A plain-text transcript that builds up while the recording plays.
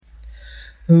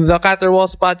The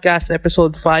Caterwauls podcast,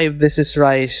 episode 5. This is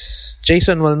Rice.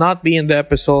 Jason will not be in the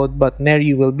episode, but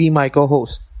Neri will be my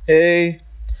co-host. Hey.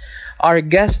 Our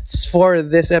guests for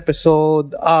this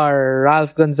episode are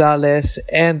Ralph Gonzalez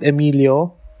and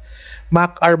Emilio.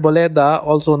 Mac Arboleda,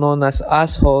 also known as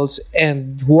Assholes,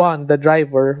 and Juan, the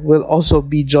driver, will also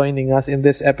be joining us in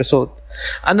this episode.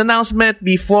 An announcement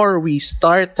before we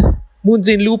start.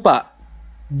 Munzin Lupa,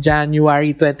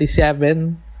 January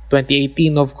 27,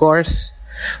 2018, of course.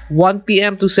 1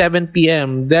 p.m. to 7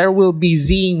 p.m. There will be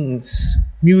zines,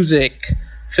 music,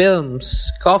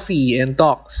 films, coffee, and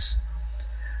talks.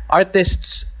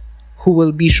 Artists who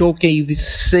will be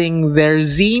showcasing their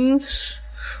zines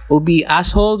will be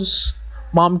Assholes,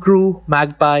 Mom Crew,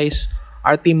 Magpies,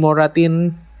 Artie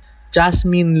Moratin,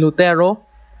 Jasmine Lutero,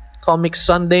 Comic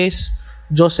Sundays,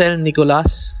 Josel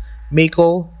Nicolas,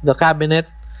 Mako, The Cabinet,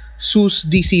 Sus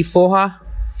DC Foha,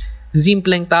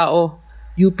 Zimpleng Tao,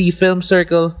 UP Film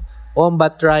Circle,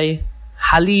 Wombat Try,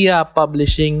 Halia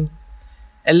Publishing,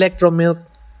 Electromilk,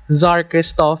 Czar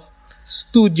Christoph,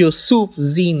 Studio Soup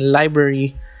Zine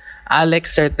Library,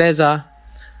 Alex Certeza,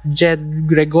 Jed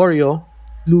Gregorio,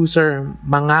 Loser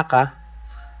Mangaka,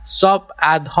 Sop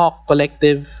Ad Hoc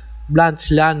Collective,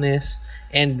 Blanche Llanes,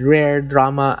 and Rare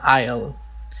Drama Isle.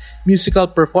 Musical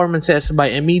performances by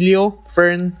Emilio,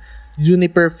 Fern,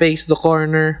 Juniper Face the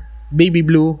Corner, Baby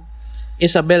Blue,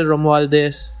 Isabel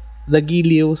Romualdez, The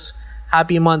Gilius,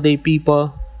 Happy Monday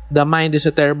People, The Mind is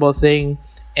a Terrible Thing,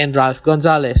 and Ralph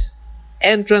Gonzalez.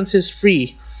 Entrance is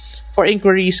free. For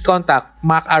inquiries, contact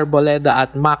Mac Arboleda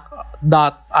at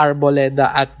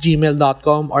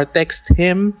mac.arboleda@gmail.com or text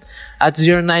him at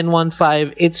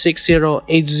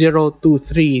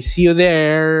 0915-860-8023. See you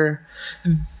there.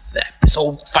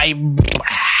 Episode 5.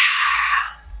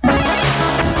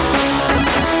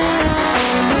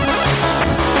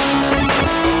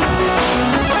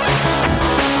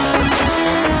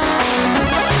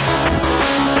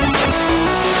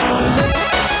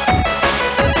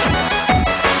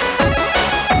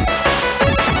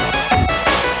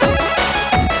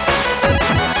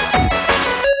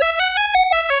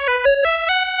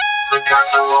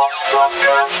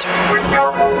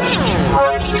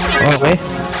 Okay.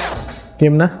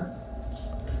 Game na?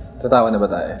 Tatawa na ba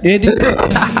tayo? Edit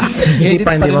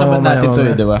pa rin naman natin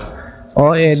ito di ba?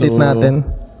 Oo, edit natin.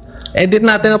 Edit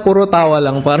natin na puro tawa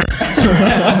lang para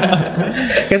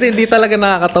kasi hindi talaga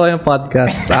nakakatawa yung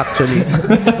podcast actually.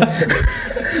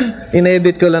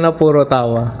 In-edit ko lang na puro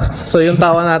tawa. So yung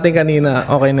tawa natin kanina,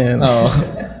 okay na yun. Oo.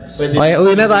 Okay,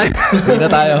 uwi na tayo.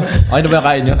 Okay na ba yung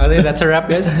kain nyo? Okay, that's a wrap,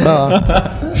 guys. Oo.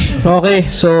 Okay,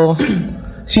 so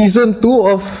Season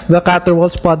 2 of the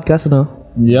Caterwauls podcast, no?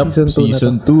 Yep,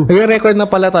 Season 2. Nag-record na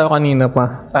pala tayo kanina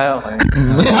pa. Ay, okay.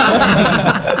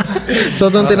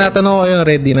 So, doon tinatanong ko yung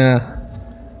ready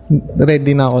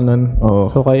na ako nun.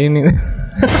 Oo. So, kainin.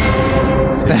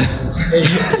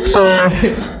 So,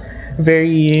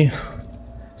 very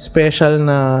special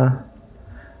na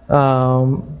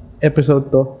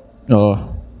episode to. Oo.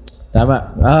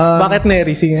 Tama. Bakit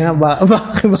Neri? Sige nga.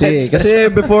 Sige, kasi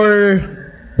before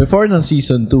ng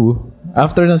Season 2,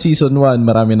 after ng Season 1,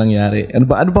 marami nangyari. Ano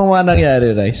bang mga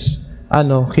nangyari, Rice?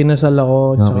 Kinasal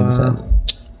ako. Kinasal.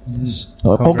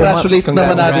 Congratulate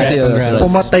naman natin siya.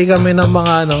 Pumatay kami ng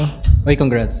mga Uy,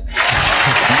 congrats.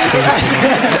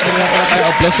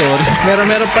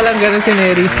 Meron palang ganun si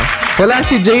Neri. Wala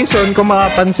si Jason, kung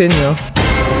makapansin nyo.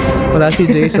 Wala si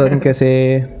Jason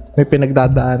kasi may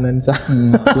pinagdadaanan siya.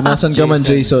 Kung nasan ka man,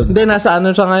 Jason. Hindi, nasa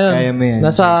siya ngayon. Kaya mo yan,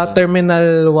 nasa Jason.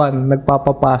 Terminal 1,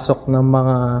 nagpapapasok ng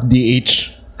mga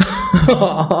DH.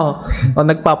 o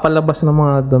nagpapalabas ng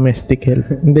mga domestic help.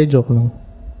 Hindi, joke lang.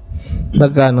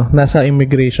 Nasa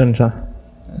immigration siya.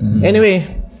 Anyway,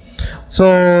 so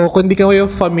kung di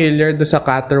kayo familiar do sa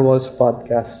Caterwauls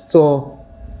podcast, so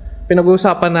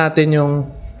pinag-uusapan natin yung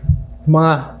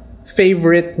mga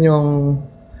favorite nyong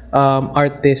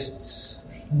artists,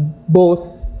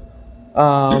 both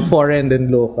foreign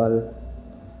and local.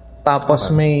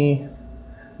 Tapos may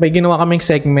ginawa kaming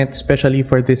segment especially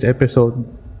for this episode.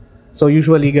 So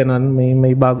usually ganun,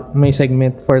 may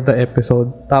segment for the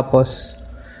episode. Tapos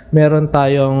meron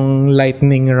tayong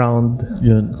lightning round.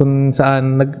 Yun. Kung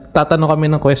saan nagtatanong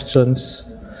kami ng questions.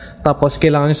 Tapos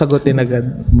kailangan nyo sagutin agad.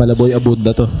 Malaboy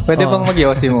abunda to. Pwede bang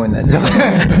mag-yosi muna?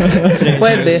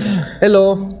 Pwede.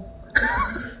 Hello.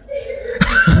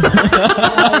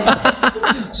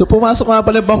 So pumasok nga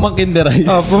pala yung pamangkin ni Rice.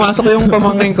 Pumasok yung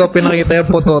pamangkin ko, pinakita yung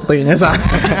pototoy niya sa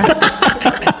akin.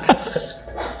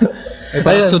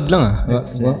 Ayun. Sud lang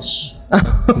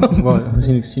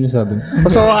Sino sabi?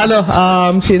 So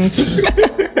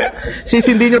since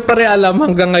hindi nyo pare alam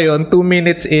hanggang ngayon, 2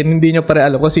 minutes in, hindi nyo pare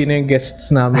alam kung sino yung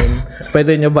guests namin.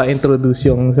 Pwede nyo ba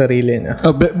introduce yung sarili niya?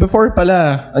 Before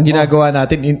pala, ang ginagawa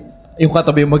natin, yung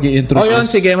katabi yung mag-i-introduce. Yun,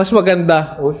 sige, mas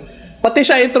maganda. Pati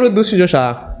siya, introduce nyo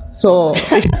siya. So,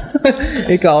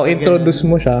 ikaw, introduce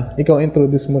mo siya.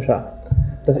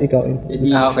 Tapos ikaw,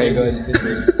 introduce. Okay, good.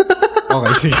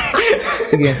 Okay, sige.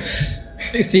 Sige.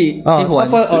 Si Juan.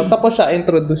 Tapos siya,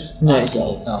 introduce niya.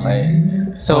 Okay.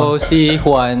 So, si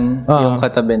Juan, yung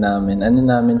katabi namin, ano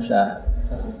namin siya?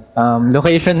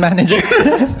 Location manager.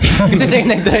 Kasi siya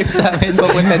yung nag-drive sa amin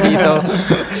papunta dito.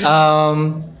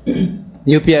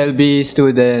 UPLB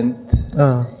student.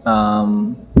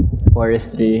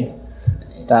 Forestry.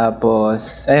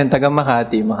 Tapos, ayun, taga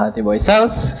Makati boy.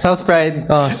 South Pride.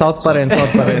 South pa rin.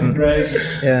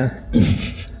 Yeah.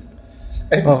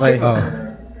 Okay.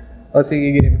 Sige,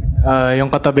 game. Yung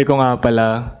katabi ko nga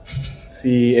pala,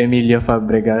 si Emilio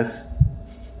Fabregas.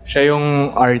 Siya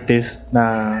yung artist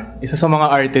isa sa mga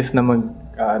artist na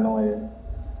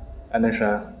ano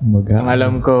siya? Ang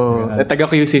alam ko,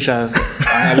 taga QC siya.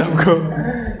 Ang alam ko,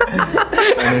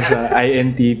 ano siya,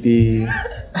 INTP,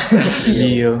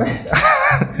 Leo.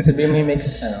 Sabi mo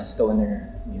mix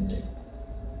stoner music.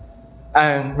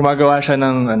 Gumagawa siya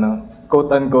ng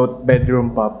quote-unquote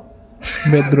bedroom pop.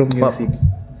 Bedroom music.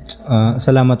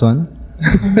 Salamat, Juan.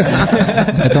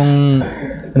 Itong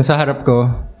nasa harap ko,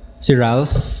 si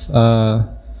Ralph.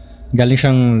 Galing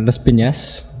siyang Las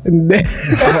Piñas. Hindi.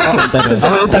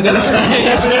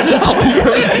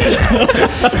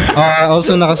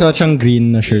 Also, nakasuot siyang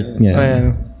green na shirt niya.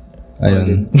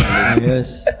 Ayun.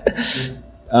 Yes.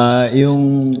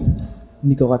 Yung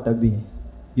hindi ko katabi.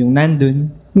 Yung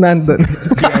nandun.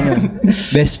 Si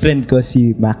best friend ko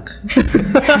si Mac.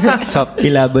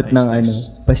 Kilabot ng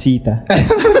pasita.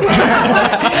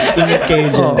 Ingat kayo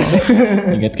dyan.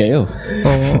 Ingat kayo.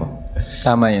 Oo.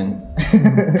 Tama yun.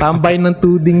 Tambay ng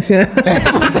tudings niya.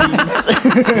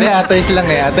 Hindi, atoys lang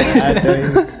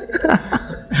Atoys.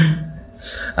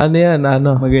 Ano yan?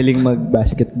 Magaling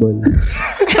mag-basketball.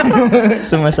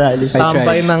 Sumasali sa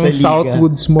Tambay ng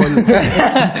Southwoods Mall.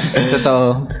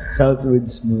 Totoo.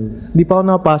 Southwoods Mall. Di pa ako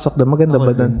nakapasok doon. Maganda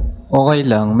ba doon? Okay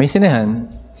lang. May sinehan.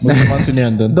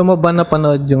 Magkakasinihan doon. Doon mo ba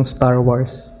napanood yung Star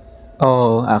Wars?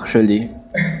 Oh, actually.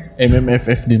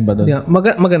 MMFF din ba doon? Yeah,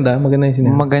 maganda yung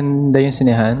sinehan. Maganda yung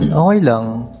sinehan. Okay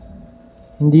lang.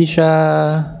 Hindi siya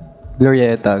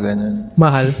glorieta, ganun.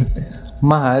 Mahal.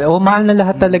 Mahal na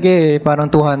lahat talaga eh.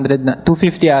 Parang 250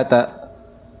 ata.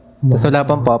 Tapos wala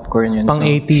pang popcorn yun. Pang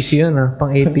 80s yun Pang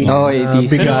 80s. Oo, 80s.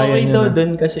 Pero okay daw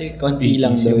doon kasi konti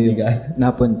lang daw yung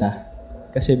napunta.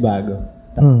 Kasi bago.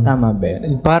 Tama ba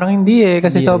yun? Parang hindi eh.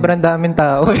 Kasi sobrang daming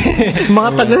tao eh.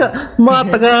 mga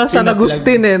taga San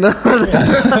Agustin no?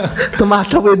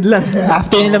 Tumatawid lang.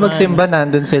 After nila magsimba,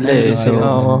 nandun sila eh. So,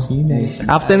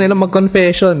 After nila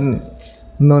mag-confession,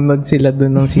 nunod sila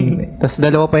dun ng sine. Tapos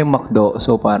dalawa pa yung McDo.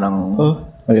 So parang,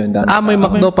 ayun, dami. May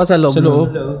McDo pa sa loob. Sa loob.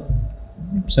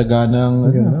 Saganang,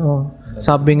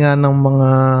 Sabi nga ng mga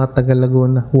taga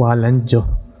Laguna, walang Diyo.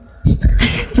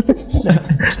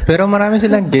 Pero marami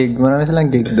silang gig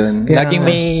doon. Laging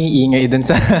may ingay doon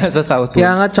sa Southwoods.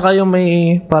 Kaya nga, tsaka yung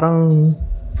may parang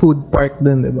food park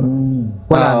dun, di ba?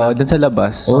 Wala na. Doon sa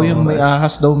labas. yung may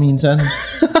ahas daw minsan.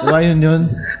 Diba yun?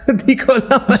 Hindi ko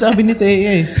alam. Sabi ni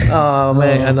Teye eh.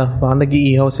 May baka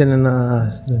nag-iihaw sila na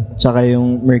ahas dun. Tsaka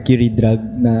yung Mercury Drug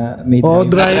na may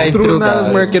drive-thru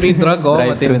na Mercury Drug.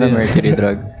 Drive-thru na Mercury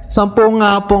Drug. 10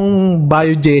 nga pong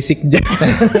biogesic dyan.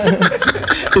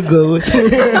 to go.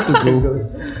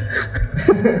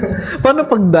 Paano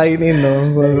pag dine-in, no?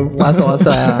 Pasok ka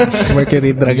sa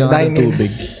Mercury Drug. Dine-in.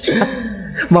 Tubig.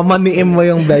 Mamaniim mo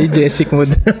yung digestic mo.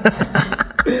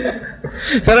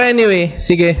 Pero anyway,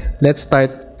 sige, let's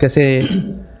start. Kasi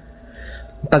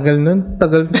tagal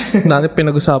natin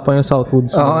pinag-usapan yung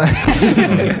Southwoods. Oo.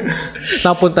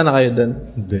 Napunta na kayo doon?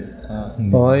 Hindi.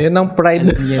 Yun ang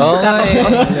pride.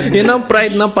 Yun ang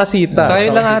pride ng Pasita. Tayo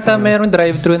lang ata meron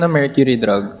drive-thru na Mercury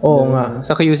Drug. Oo nga.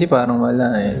 Sa QC parang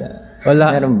wala eh.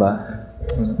 Wala. Meron ba?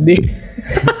 Hindi.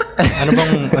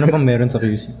 Ano bang meron sa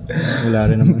QC? Wala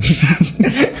rin naman.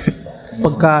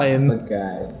 Pagkain.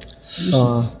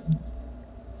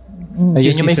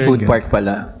 Ayun yung may food park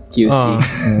pala. QC.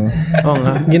 Oo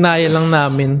nga. Ginaya lang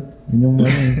namin. Yun yung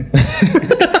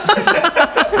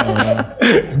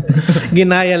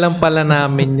Ginaya lang pala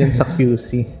namin yun sa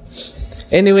QC.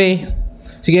 Anyway,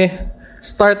 sige.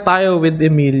 Start tayo with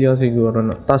Emilio siguro.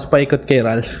 No? Tapos paikot kay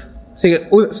Ralph. Sige,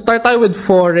 start tayo with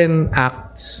foreign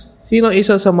acts. Sino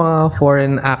isa sa mga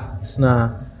foreign acts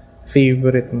na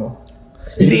favorite mo?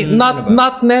 Hindi,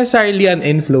 not necessarily an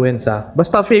influence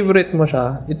Basta favorite mo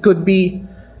siya.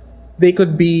 They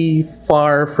could be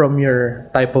far from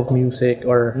your type of music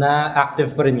or Na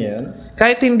active pa rin ngayon.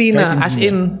 kahit hindi na, as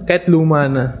in, kahit luma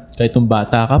na. Kahit nung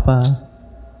bata ka pa.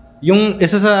 Yung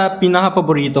isa sa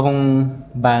pinaka-paborito kong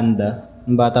banda,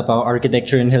 nung bata pa ako,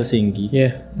 Architecture in Helsinki.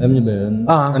 Yeah. Alam niyo ba yun?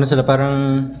 Ano sila, parang...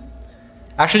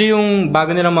 Actually, yung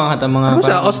bago nilang mga kanta, mga... Ano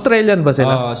siya? Australian ba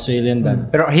sila? Australian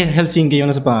band. Pero Helsinki yung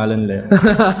nasa pangalan nila.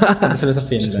 Kanta sila sa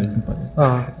Finland.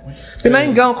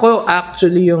 Pinahinggan ko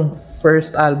actually yung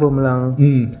first album lang.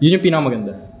 Yun yung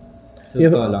pinakamaganda. So,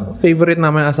 totoo lang. Favorite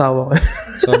naman asawa ko.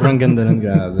 Sobrang ganda ng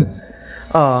grabe.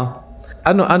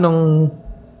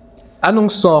 Anong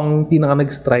song pinaka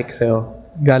nag-strike sa'yo?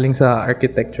 Galing sa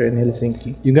Architecture in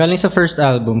Helsinki. Yung galing sa first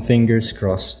album, Fingers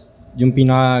Crossed, yung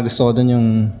pinaka gusto ko dun yung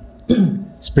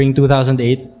Spring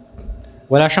 2008.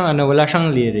 Wala siyang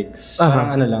lyrics.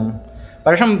 Parang ano lang.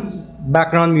 Parang siyang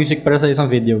background music para sa isang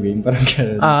video game. Parang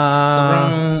gano'n. Sobrang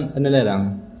ano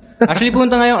lang. Actually,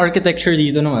 punta nga yung architecture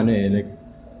dito nung like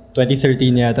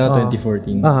 2013 yata,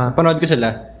 2014. So, panood ko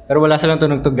sila. Pero wala silang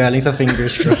tunugtog galing sa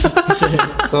Fingers Crossed.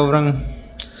 Sobrang...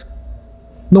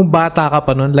 Nung bata ka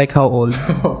pa nun, like how old?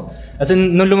 As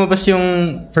in, nung lumabas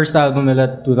yung first album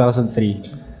nila,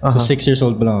 2003. So, 6 years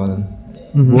old pa lang ako nun.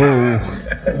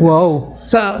 Wow.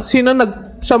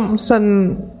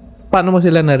 Paano mo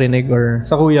sila narinig or?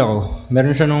 Sa kuya ko.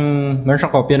 Meron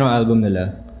siyang kopya ng album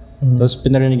nila. Tapos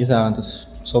pinarinig sa akin. Tapos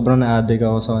sobrang na-addict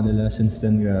ako sa kanila since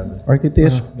then, grabe.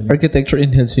 Architecture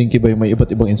in Helsinki ba yung may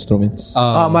iba't ibang instruments?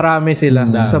 Marami sila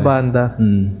sa banda.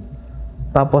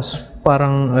 Tapos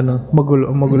parang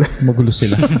magulo. Magulo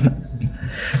sila.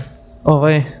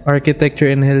 Okay,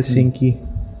 Architecture in Helsinki.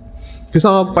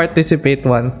 Gusto mo mag-participate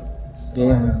one?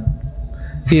 Yeah.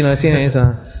 Sino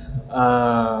isa?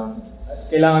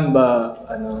 Kailangan ba,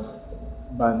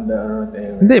 banda or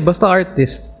whatever? Hindi, basta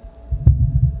artist.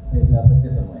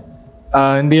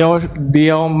 Hindi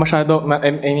ako masyado,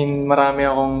 I mean, marami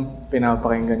akong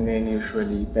pinapakinggan ngayon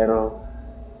usually. Pero,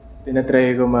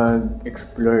 tinatry ko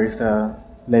mag-explore sa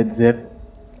Led Zepp.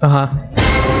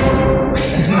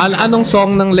 Anong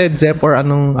song ng Led Zepp or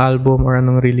anong album or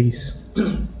anong release?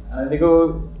 Hindi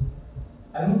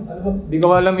ko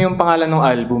alam yung pangalan ng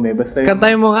album Basta yung,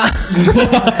 Kantayin mo nga.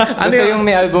 basta yung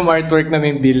may album artwork na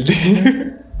may building.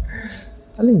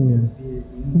 Alin yun?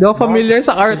 Hindi ako familiar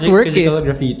sa artwork Physical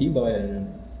graffiti ba kaya yun?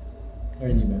 Or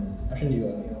hindi ba? Actually, hindi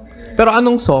ba? Pero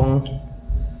anong song?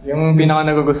 Yung pinaka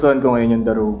nagugustuhan ko ngayon yung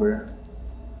The Rover.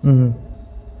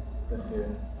 Kasi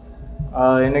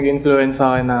yung nag-influence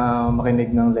sa akin na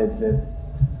makinig ng Led Zepp.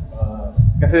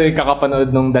 Kasi kakapanood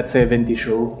nung That 70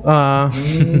 Show.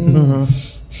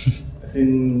 Kasi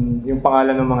yung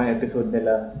pangalan ng mga episode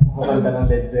nila, kukanta ng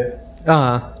Led Zepp.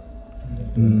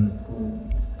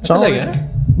 So,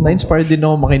 na-inspired din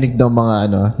ako makinig ng mga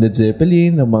Led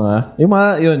Zeppelin,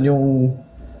 yung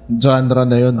genre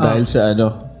na yun dahil sa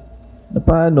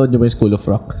napanood nyo ba yung School of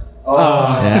Rock?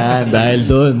 Yan, dahil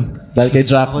dun. Dahil kay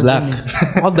Jack Black.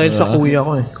 Dahil sa kuya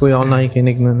ko Kuya ko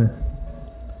nakikinig nun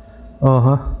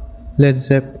Led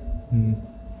Zepp.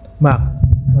 Mac,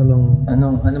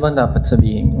 Ano ba dapat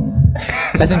sabihin ko?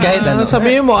 Kasi kahit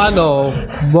sabihin mo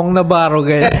Bong Navarro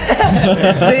guys.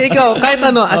 Ikaw, kahit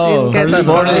as in, kahit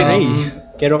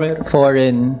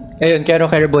foreign. Ayun, Kero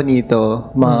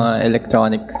Bonito, mga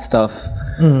electronic stuff.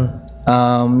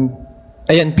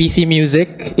 Ayun, PC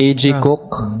music, AJ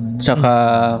Cook,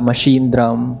 tsaka machine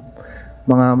drum.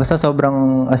 Mga basta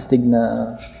sobrang astig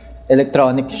na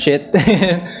electronic shit.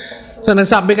 So,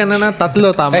 nagsabi ka na ng 3,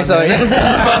 tama? Ay, sorry.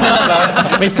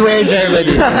 May swear jar ba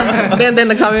dito? Hindi,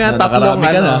 nagsabi ka ng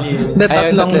 3 Hindi,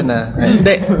 3.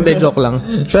 Hindi, joke lang.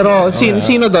 Pero,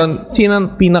 sino doon? Sino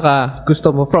ang pinaka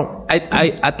gusto mo?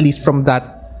 At least from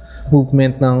that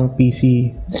movement ng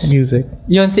PC music.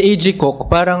 Yun, si AJ Cook,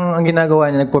 parang ang ginagawa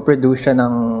niya, nagpo-produce siya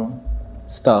ng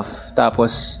stuff.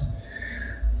 Tapos,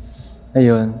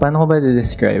 ayun, paano ko ba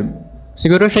i-describe?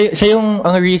 Siguro siya yung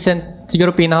ang recent,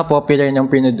 siguro pinaka-popular niyang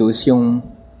produce yung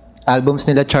albums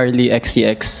nila Charlie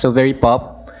XCX. So very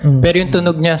pop. Pero yung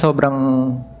tunog niya sobrang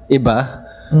iba.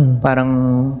 Parang,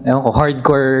 ewan ko,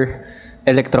 hardcore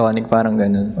electronic, parang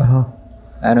ganun.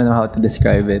 I don't know how to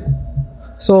describe it.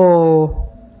 So,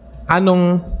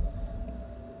 anong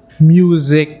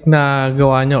music na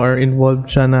gawa niya or involved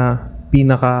siya na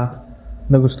pinaka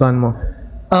nagustuhan mo?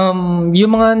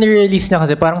 Yung mga nirelease niya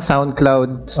kasi parang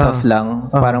SoundCloud stuff lang.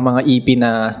 Parang mga EP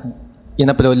na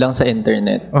in-upload lang sa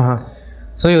internet.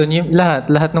 So yun, yung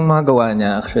lahat ng mga gawa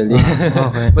niya actually.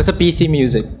 Okay. Basta PC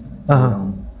music.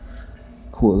 So,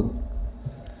 cool.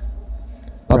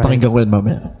 Papakinggan ko yun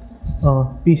mamaya.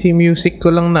 PC music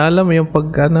ko lang na alam yung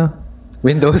pag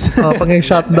Windows. Pag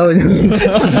nag-shutdown yun.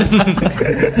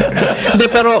 Hindi,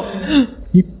 pero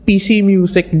yung PC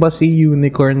music ba si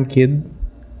Unicorn Kid?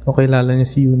 O kilala niyo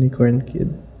si Unicorn Kid?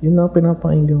 Yun lang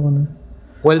pinapakinggan ko na.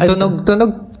 Well,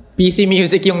 tunog PC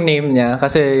music yung name niya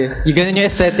kasi yung ganun yung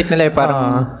aesthetic nila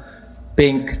parang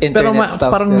pink internet pero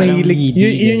stuff. Parang mahilig.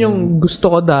 Yun yung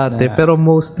gusto ko dati. Pero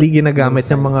mostly ginagamit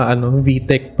ng mga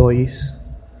VTech toys.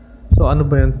 So ano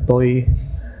ba yung toy?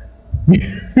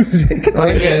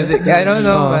 Toy music. I don't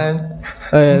know, man.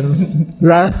 Ayan.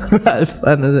 Ralph,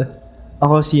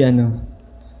 Ako si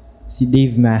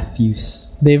Dave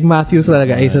Matthews. Dave Matthews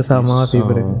talaga, isa sa mga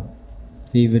favorite.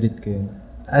 Favorite ko yun.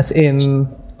 As in,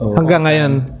 hanggang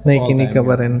ngayon, nakikinig ka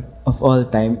pa rin. Of all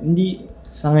time. Hindi,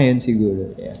 sa ngayon siguro.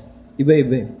 Yeah.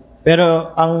 Iba-iba.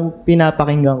 Pero ang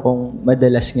pinapakinggan kong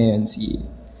madalas ngayon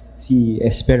si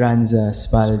Esperanza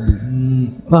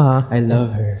Spalding. I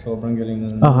love her. Sobrang galing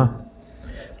nun.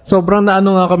 Sobrang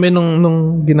naano nga kami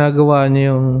nung ginagawa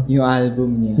niya yung album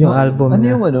niya. Yung album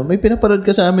niya. May pinapanood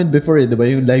ka sa amin before, di ba?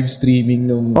 Yung live streaming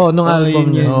nung... nung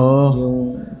album niya.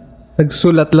 Yung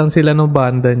nagsulat lang sila ng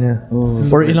banda niya.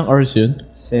 For ilang hours yun?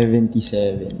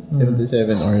 77.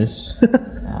 77 hours.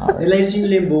 Nilive stream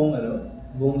nila yung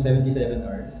buong 77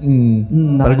 hours.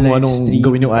 Parang kung anong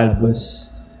gawin yung album.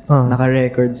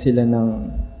 Naka-record sila ng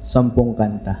 10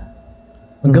 kanta.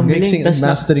 Hanggang mixing and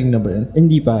mastering na ba yun?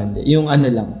 Hindi pa. Yung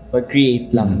lang,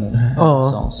 pag-create lang ng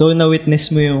song. So,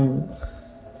 na-witness mo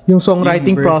yung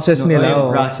songwriting process nila. Yung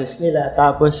process nila.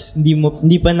 Tapos,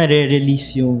 hindi pa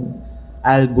nare-release yung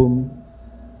album.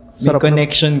 May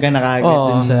connection ka na kagad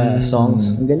dun sa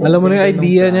songs. Alam mo na yung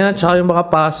idea niya, tsaka yung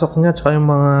makapasok niya, tsaka yung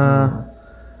mga...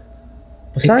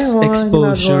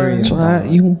 exposure. Tsaka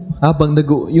yung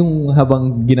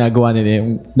habang ginagawa nila,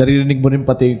 yung naririnig mo rin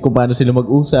pati kung paano sila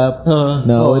mag-usap.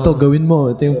 Ito gawin mo,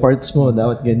 ito yung parts mo,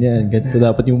 dapat ganyan, ganito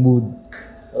dapat yung mood.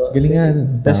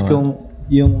 Galingan. Tapos kung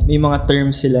may mga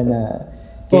terms sila na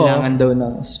kailangan daw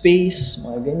ng space,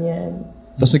 mga ganyan.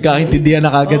 Tapos nagkakaintindihan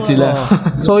na kagad sila.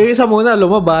 So yung isa muna,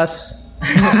 lumabas.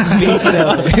 Space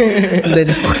daw.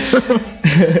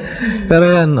 Pero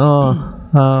yan,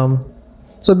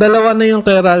 so, dalawa na yung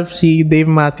kay Ralph, si Dave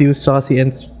Matthews saka si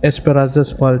Esperanza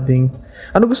Spalding.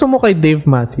 Ano gusto mo kay Dave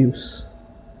Matthews?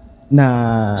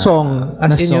 Na song.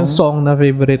 As in yung song na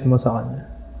favorite mo sa kanya.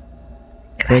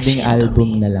 Pwedeng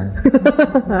album na lang.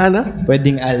 Ano?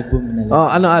 Pwedeng album na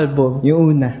lang. Ano album?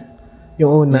 Yung una.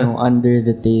 Yung Under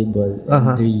the Table and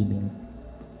Dreaming.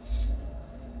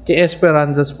 Kay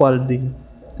Esperanza Spalding.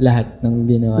 Lahat ng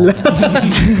ginawa.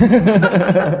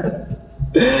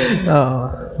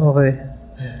 Okay.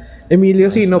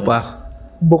 Emilio, sino pa?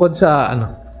 Bukod sa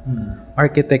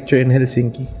architecture in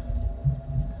Helsinki.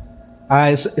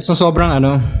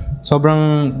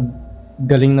 Sobrang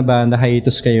galing na banda,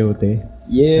 Hiatus Coyote.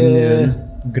 Yeah.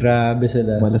 Grabe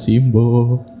sila.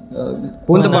 Malasimbo.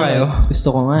 Punta ba kayo?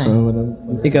 Gusto ko nga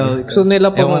Ikaw. Gusto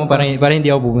nila pumunta. Parang hindi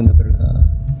ako pupunta pero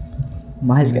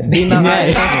mahal ka. Hindi na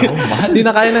kaya. Hindi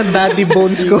na kaya ng daddy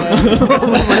bones ko.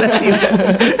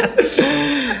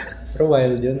 Pero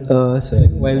wild yun.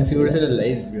 Wild siguro sila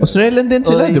live. Australian din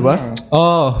sila, di ba?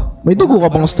 May dugo ka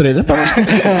bang Australian?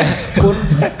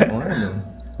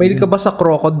 May ka ba sa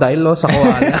crocodile o sa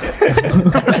koala?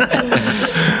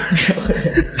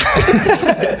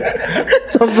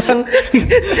 Sobrang...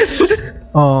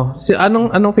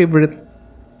 anong favorite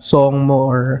song mo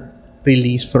or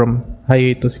release from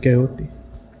Hiatus Coyote?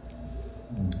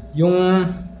 Yung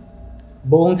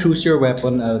buong Choose Your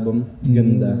Weapon album,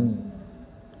 ganda.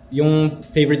 Yung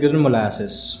favorite ko dun,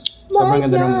 Molasses. Sobrang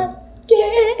ganda ng...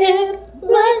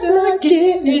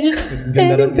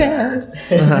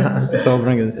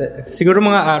 Sobrang ganda. Siguro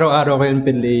mga araw-araw ko yung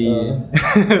pinlay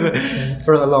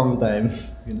for a long time.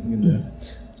 Ganda.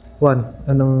 Juan,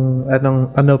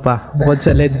 ano pa? Bukod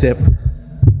sa Led Zepp.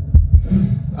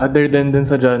 Other than dun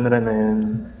sa genre na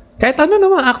yan. Kahit ano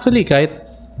naman actually, kahit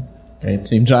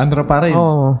same genre pa rin.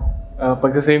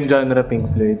 Pag sa same genre, Pink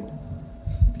Floyd.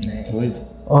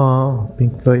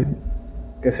 Pink Floyd.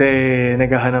 Kasi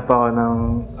naghahanap ako ng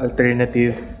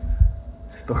alternative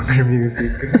stoner music.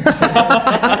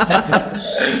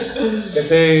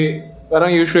 Kasi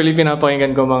parang usually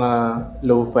pinapakinggan ko mga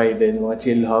lo-fi din, mga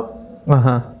chill hop.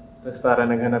 Tapos para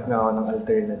naghanap nga ako ng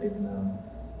alternative na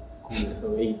cool.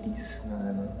 So 80s na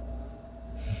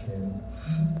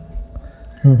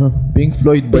Pink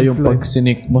Floyd ba yung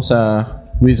pag-sinik mo sa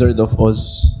Wizard of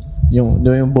Oz? Yung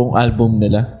buong album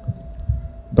nila?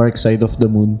 Dark Side of the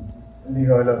Moon. Hindi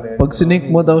ko alam eh. Pag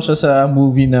sinik mo daw siya sa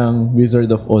movie ng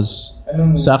Wizard of Oz,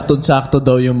 sakto-sakto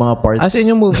daw yung mga parts. As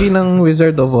in yung movie ng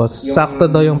Wizard of Oz, sakto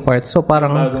daw yung parts. So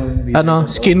parang,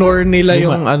 skinor nila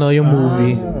yung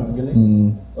movie.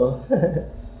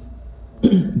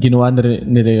 ginawa na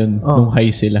nila yun nung high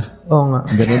sila. Oo nga.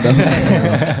 Ganun daw.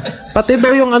 Pati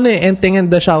daw yung Enteng and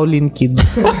the Shaolin Kid.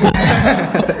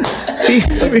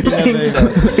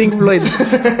 Pink Floyd.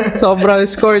 Sobrang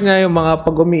score niya yung mga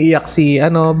pag umiiyak si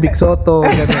Big Soto.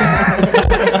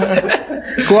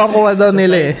 Kuha-kuha daw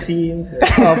nila eh.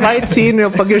 Fight scene.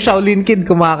 Pag yung Shaolin Kid,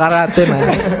 kumakarate na.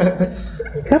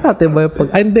 Karate ba yung pag...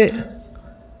 hindi.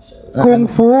 Kung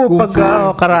Fu. Pag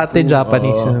karate,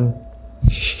 Japanese.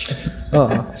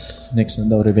 Oo. Next na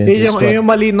daw, Revenge Squad. Yung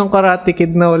mali ng Karate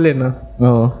Kid na uli, no?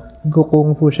 Oo.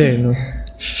 Kung Fu siya, no?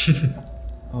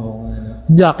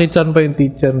 Jackie Chan pa yung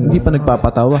teacher. No? Hindi pa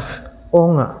nagpapatawa.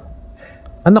 Oo nga.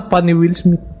 Anak pa ni Will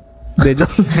Smith. Dejo.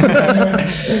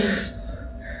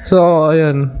 So,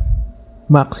 ayun.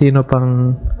 Max, sino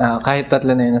pang... kahit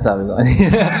tatlo na yun nasabi ko.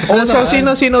 so,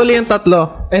 sino uli yung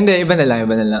tatlo? Hindi, iba na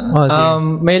lang.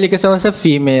 Mahilig kasi ako sa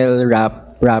female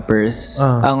rappers.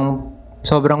 Ang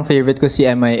sobrang favorite ko si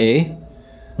MIA.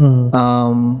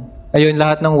 Ayun,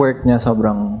 lahat ng work niya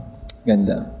sobrang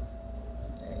ganda.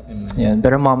 Yan.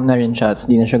 Pero mom na rin siya.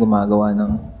 Hindi na siya gumagawa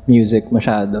ng music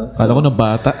masyado. Kala ko na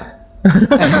bata.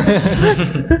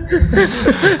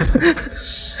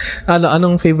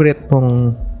 Anong favorite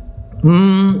mong...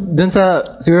 Dun sa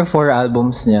siguro 4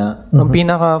 albums niya, ang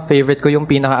pinaka-favorite ko yung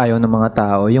pinaka-ayaw ng mga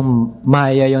tao. Yung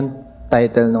Maya yung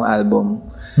title ng album.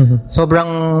 Sobrang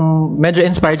medyo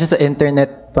inspired siya sa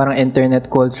internet. Parang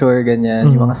internet culture,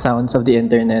 ganyan. Yung mga sounds of the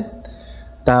internet.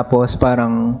 Tapos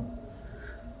parang...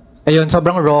 Ayun,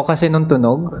 sobrang raw kasi nung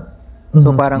tunog. So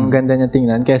parang ganda niya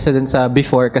tingnan. Kaysa dun sa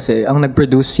before kasi, ang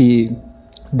nag-produce si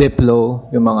Diplo,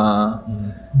 yung mga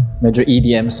medyo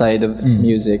EDM side of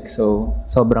music. So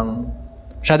sobrang,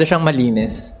 masyado siyang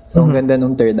malinis. So ang ganda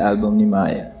nung third album ni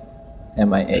Maya.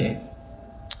 MIA.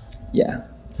 Yeah.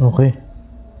 Okay.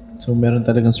 So meron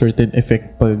talagang certain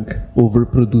effect pag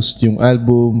overproduced yung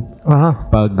album,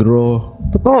 pag raw.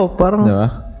 Totoo, parang... Diba?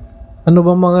 Ano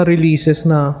ba mga releases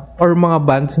na or mga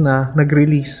bands na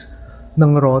nag-release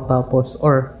ng raw tapos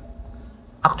or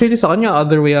actually sa kanya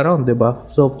other way around, 'di ba?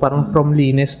 So parang from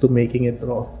linis to making it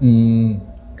raw.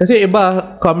 Kasi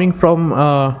iba coming from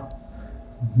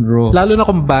Raw. lalo na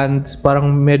kung bands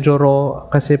parang medyo raw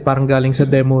kasi parang galing sa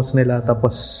demos nila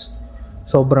tapos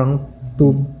sobrang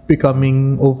to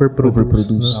becoming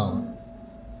overproduced.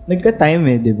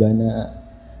 Nagka-time di ba na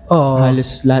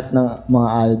halos lahat ng mga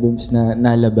albums na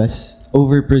nalabas,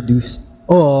 overproduced.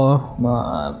 Oo. Mga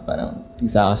parang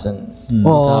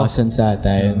 2000 sa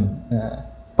tayo.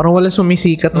 Parang wala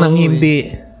sumisikat ng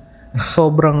hindi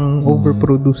sobrang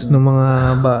overproduced ng mga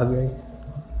bagay.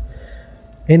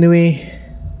 Anyway,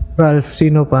 Ralph,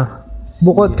 sino pa?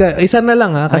 Bukod ka, isa na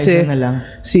lang kasi isa na lang.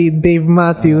 si Dave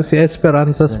Matthews, si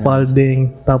Esperanza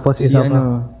Spalding, tapos Si isa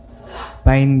pa.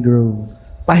 Pine Grove.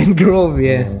 Pine Grove,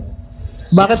 yeah.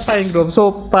 Bakit Pine Grove?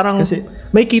 So, parang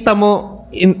may kita mo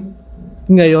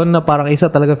ngayon na parang isa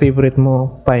talaga favorite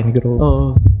mo, Pine Grove.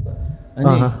 Oo.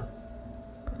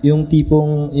 Yung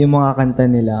tipong, yung mga kanta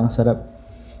nila, ang sarap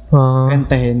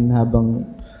kantahin habang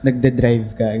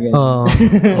nagde-drive ka.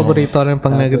 Paborito rin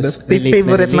pang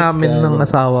favorite namin ng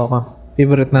asawa ko.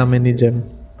 Favorite namin ni Jem.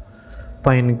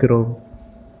 Pine Grove.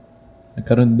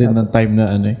 Nagkaroon din ng time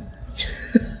na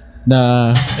na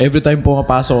every time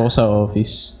pumapasok ako sa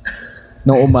office,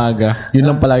 ng umaga, yun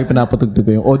lang palagi pinapatugtog ko.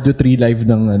 Yung Audio 3 Live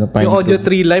ng Pine Yung Audio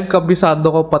 3 Live, kabisado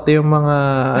ko pati yung mga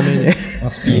niya.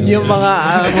 Yung mga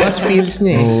spills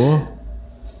niya. Oo.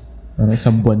 Parang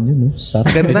isang buwan yun, no? Sarap.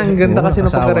 Ganda kasi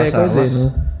ng pagka-record no?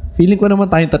 Feeling ko naman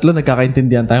tayong tatlo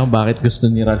nagkakaintindihan tayo kung bakit gusto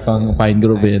ni Ralph ang Pine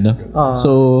Grove no? So,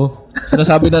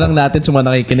 sinasabi na lang natin sa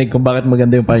mga nakikinig kung bakit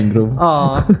maganda yung Pine Grove.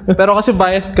 Pero kasi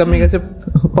biased kami kasi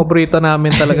paborito namin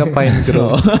talaga Pine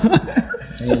Grove.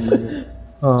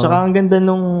 Tsaka ang ganda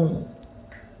nung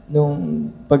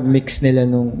pag-mix nila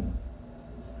nung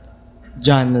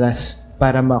genres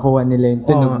para makuha nila yung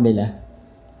tunog nila.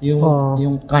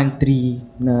 Yung country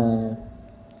na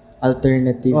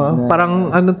alternative na...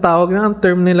 Parang anong tawag na ang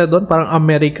term nila doon? Parang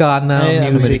Americana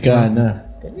music. Americana.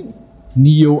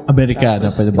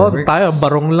 Neo-Americana. Tayo,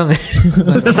 barong lang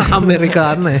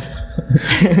Americana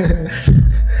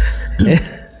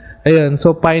Ayun,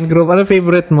 so Pine Grove. Ano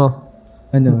favorite mo?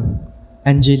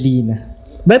 Angelina.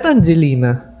 Ba't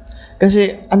Angelina?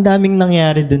 Kasi ang daming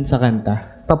nangyari dun sa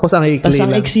kanta. Tapos ang ikli Tapos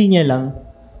ang lang. iksi niya lang.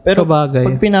 Pero Sabagay.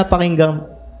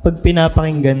 pag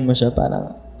pinapakinggan mo siya,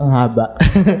 parang ang haba.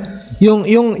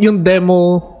 yung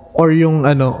demo or yung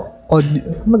audio,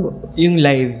 yung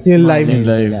live. Yung live.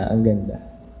 Nila, ang ganda.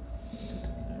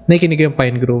 Nakikinig yung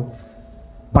Pine Grove.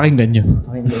 Pakinggan nyo.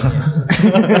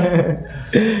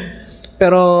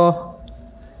 Pero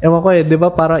ewan ko di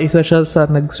ba para isa siya sa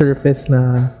nag-surface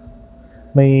na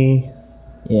may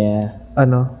Yeah.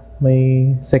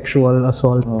 May sexual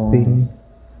assault thing.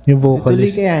 Yung Tuloy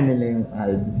vocalist. kaya nila yung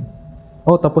album.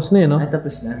 Oh, tapos na no?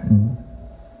 Tapos na.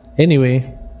 Anyway,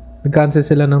 nag-cancel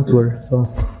sila ng tour. So,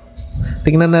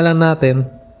 tingnan na lang natin.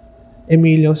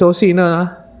 Emilio. So, sino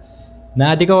na?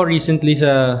 Na-addict ako recently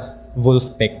sa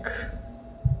Wolfpack.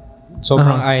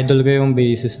 Sobrang idol ko yung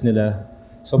bassist nila.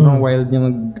 Sobrang wild niya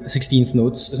mag 16th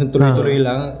notes. As in, tuloy-tuloy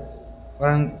lang.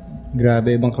 Parang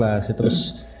grabe, ibang klase.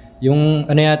 Tapos, yung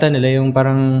yata nila, yung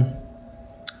parang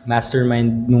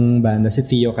mastermind nung banda, si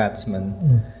Theo Katzman.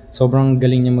 Sobrang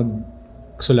galing niya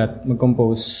magsulat,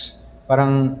 mag-compose.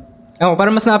 Parang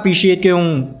mas na-appreciate ko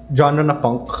yung genre na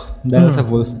funk dahil sa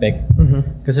Wolfpack.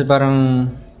 Kasi parang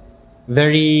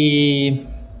very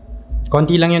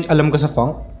konti lang yung alam ko sa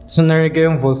funk. So narinig ko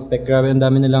yung Wolfpack, grabe, ang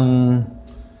dami nilang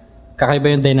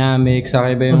kakaiba yung dynamics,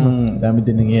 kakaiba yung Dami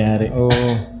din nangyayari.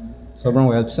 sobrang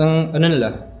wild. So,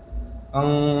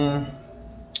 ang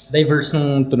diverse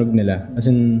ng tunog nila. As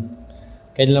in,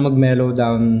 kaya nila mag-mellow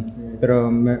down,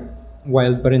 pero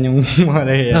wild pa rin yung mga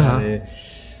nangyayari.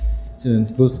 So,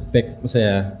 Wolfpack,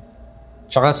 masaya.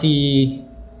 Tsaka si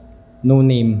No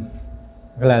Name,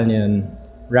 kakilala niyo yun.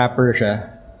 Rapper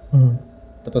siya.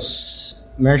 Tapos,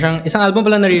 meron siyang, isang album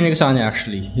pala narinig ko sa kanya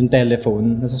actually, yung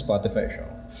Telephone, nasa Spotify siya.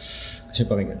 Kasi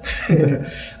pakinggan.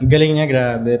 Ang galing niya,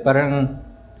 grabe. Parang,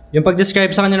 yung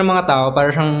pag-describe sa kanya ng mga tao,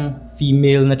 parang siyang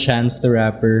female na Chance the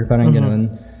Rapper. Parang ganun.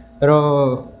 Pero,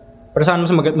 para saan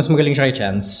mas magaling siya kay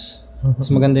Chance. Mas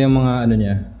maganda yung mga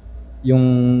niya. Yung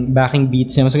backing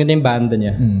beats niya. Mas maganda yung banda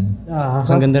niya. Mas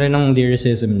ang ganda rin ng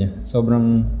lyricism niya.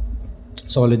 Sobrang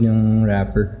solid yung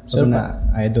rapper. Sobrang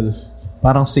idol.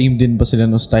 Parang same din ba sila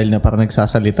ng style na parang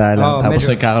nagsasalita lang tapos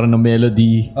nagkakaroon ng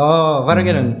melody? Parang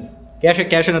ganun. Kaya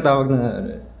siya natawag na...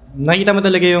 Nakita mo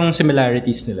talaga yung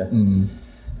similarities nila.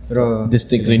 Pero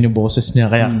distinct rin yung boses niya.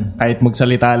 Kaya kahit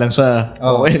magsalita lang siya,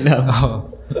 okay lang.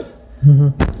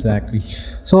 Exactly.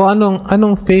 So,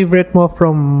 anong favorite mo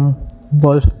from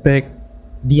Wolfpack?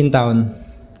 Dean Town.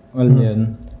 Alam mo yun.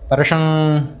 Para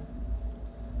siyang...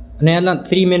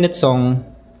 3-minute song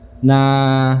na...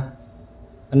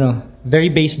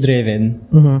 very bass-driven.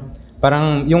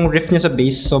 Parang yung riff niya sa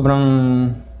bass, sobrang...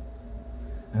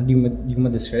 Hindi ko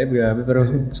ma-describe, grabe. Pero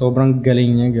sobrang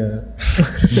galing niya,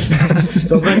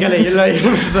 sobrang galing. Yun lang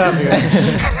yung masasabi ko.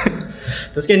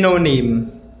 Tapos kay No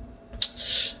Name,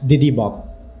 Diddy Bop.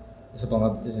 Isa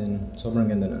pa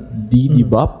sobrang ganda nun. Diddy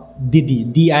Bop? Diddy.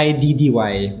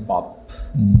 D-I-D-D-Y Bop.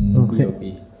 Okay. B-O-P.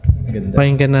 Ganda.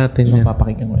 Pakinggan natin yan.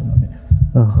 Papakinggan ko yun mamaya.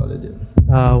 Solid yun.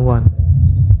 One.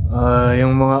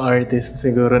 Yung mga artist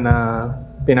siguro na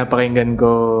pinapakinggan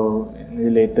ko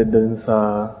related dun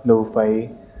sa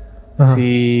lo-fi.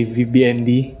 Si VBND.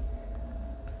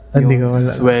 Hindi ko wala.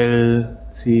 Swell,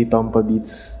 si Tompa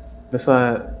Beats.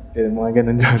 Basta, mga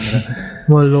ganun genre.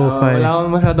 More lo-fi. Wala akong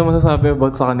masyado masasabi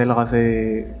about sa kanila kasi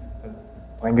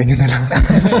pakinggan nyo na lang.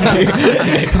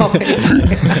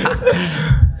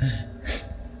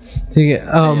 Sige,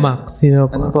 Mac, sino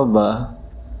pa? Ano pa ba?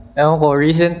 Ewan ko,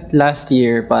 last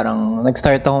year, parang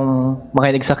nag-start akong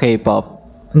makinig sa K-pop.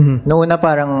 Noong una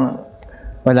parang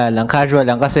wala lang, casual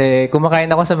lang. Kasi kumakain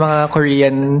ako sa mga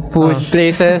Korean food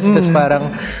places. Tapos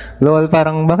parang,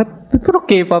 parang bakit puro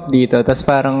K-pop dito? Tapos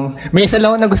parang, may isa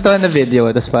lang ako nagustuhan na video.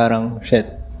 Tapos parang, shit.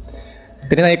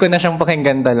 Trinay ko na siyang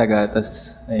pakinggan talaga.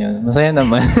 Tapos, ayun, masaya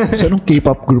naman. So, anong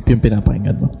K-pop group yung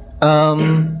pinapakinggan mo?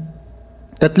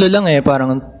 Tatlo lang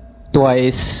parang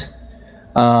Twice,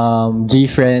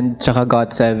 G-Friend, tsaka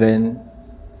GOT7.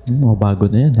 Mga bago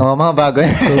na yan. Mga bago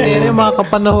yan. So, yung mga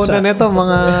kapanahonan nito,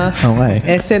 mga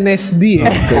SNSD.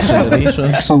 First Generation,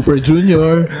 Super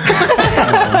Junior.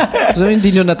 So,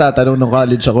 hindi nyo natatanong nung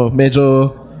college ako. Medyo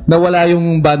nawala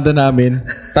yung banda namin.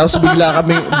 Tapos bigla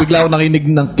ako nakinig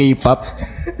ng K-pop.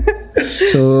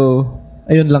 So,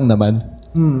 ayun lang naman.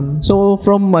 So,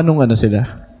 from anong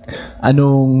sila?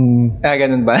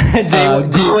 Ganun ba?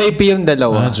 JYP yung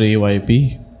dalawa.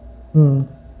 JYP.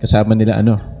 Kasama nila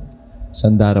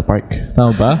Sandara Park.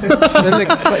 Tama ba?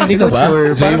 Hindi ko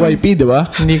sure. JYP, di ba?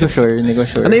 Hindi ko sure.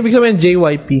 Ano ibig sabihin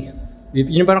JYP?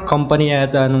 Yun parang company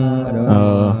yata nung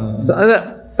So,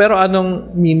 pero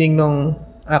anong meaning ng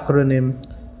acronym?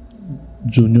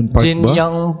 Junior Park Jin ba?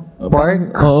 Young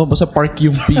Park? Oo, basta Park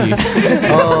yung P.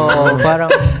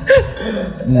 Parang...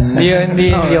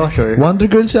 Hindi ako sure. Wonder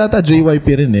Girls yata,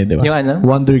 JYP rin di ba? Yung ano?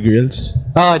 Wonder Girls.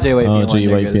 JYP.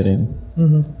 JYP rin.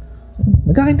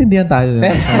 Nagkakaintindihan tayo.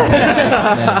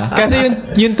 Kasi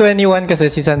yung 21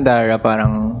 kasi si Sandara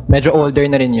parang medyo older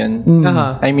na rin yun.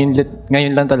 I mean,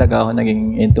 ngayon lang talaga ako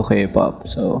naging into K-pop.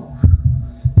 So,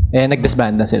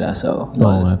 nag-disband na sila. So,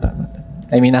 Oo nga, tama.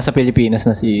 I mean, nasa Pilipinas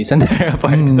na si Sandra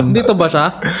Parts. Dito ba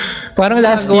siya? Parang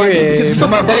last year eh.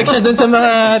 Bumabalik siya dun sa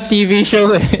mga TV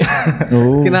show eh.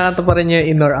 Oo. Kinakanta pa rin niya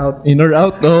in or out. In or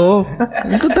out, oo.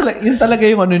 Yun talaga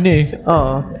yung ano niya eh.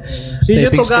 Oo.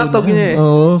 Yun yung tugatog niya eh.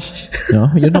 Oo.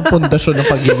 No, yun ang pundasyon ng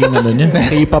pagiging ano niya.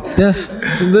 K-pop niya.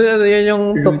 Yun yung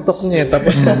tuktok niya.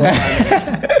 Tapos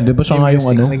Di ba siya nga yung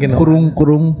ano? na ginawa.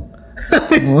 Kurung-kurung.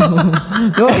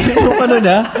 Yung ano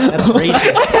niya? That's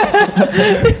racist.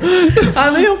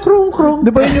 ano yung krung-krung?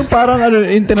 Di ba yun yung parang ano,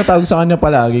 yung tinatawag sa kanya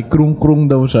palagi? Krung-krung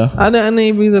daw siya. Ano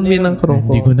ibig sabihin ng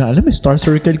krung-krung? Hindi ko na alam eh. Star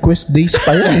Circle Quest days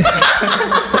pa yan eh.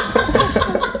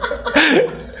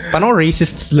 Parang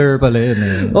racist slur pala yun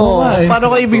eh. Oo. nga eh. Paano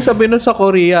ko ibig sabihin nun sa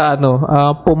Korea,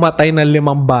 pumatay ng 5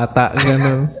 bata.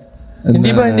 Ganun.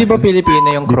 Hindi ba Pilipino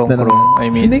yung krong-krong?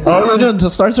 I mean, Oo, yun. Sa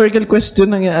Star Circle Quest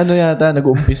yun ang ano yata,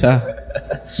 nag-uumpisa.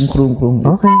 Yung krung-krung.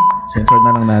 Okay. Censor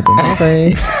na lang natin.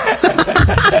 Okay.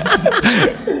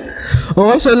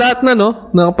 Okay, so lahat na, no?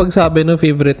 Nakapagsabi ng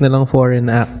favorite nilang foreign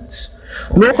acts.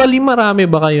 Locally, marami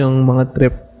ba kayong mga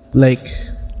trip? Like,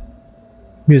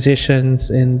 musicians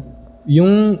and...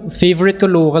 Yung favorite ko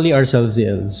locally, Ourselves the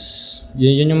Elves.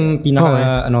 Yun yung pinaka,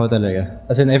 Okay. ano ko talaga.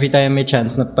 As in, every time may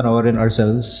chance na panoorin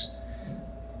Ourselves,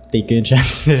 take ko yung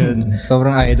chance na yun.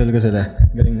 Sobrang idol ko sila.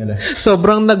 Galing nila.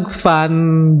 Sobrang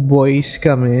nag-fanboys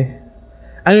kami.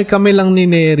 Kami lang ni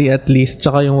Neri at least,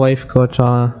 tsaka yung wife ko,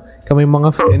 tsaka kami mga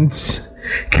friends.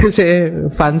 Kasi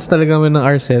fans talaga kami ng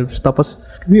Ourselves. Tapos,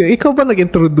 ikaw ba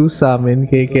nag-introduce sa amin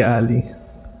kay Ali?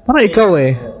 Parang ikaw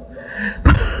eh.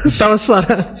 Tapos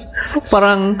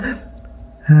parang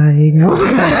hi.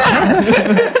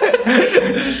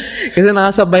 Kasi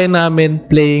nakasabay namin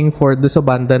playing for do sa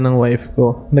banda ng wife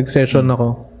ko. Nag-session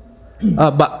ako.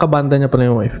 Kabanda niya pala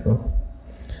yung wife ko.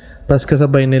 Tapos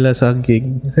kasabay nila sa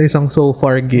gig. Sa isang So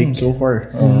Far gig. So far.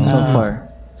 so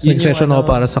far. Nag-session ako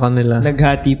para sa kanila.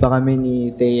 Naghati pa kami ni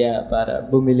Thea para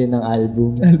bumili ng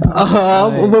album.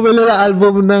 Bumili na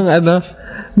album ng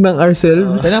ng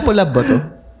Ourselves. Pineapple Lab ba to?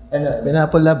 Ano?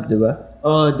 Pineapple Lab, di ba?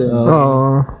 Oo, doon.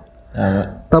 Oo.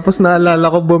 Tapos naalala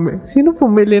ko, sino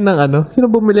bumili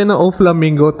ng O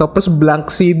Flamingo tapos blank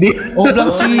CD?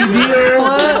 Blank CD,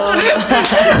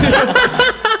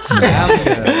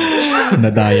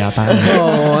 Nadaya tayo.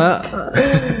 Oo.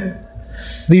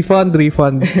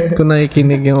 Refund. Kung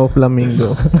nakikinig yung O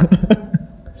Flamingo.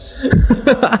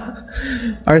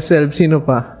 Ourselves, sino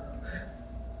pa?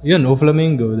 Yun, O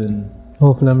Flamingo din.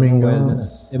 O Flamingo.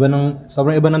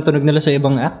 Sobrang iba ng tunog nila sa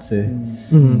ibang acts eh.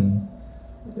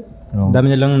 No.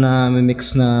 Dami nilang na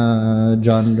mix na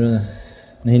genre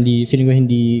na feeling ko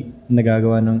hindi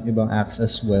nagagawa ng ibang acts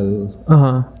as well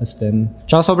as them.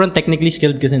 Tsaka sobrang technically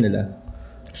skilled kasi nila.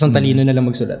 Tapos ang talino nila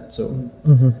magsulat. So,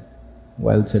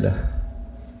 wild sila.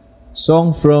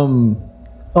 Song from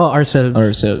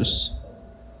Ourselves.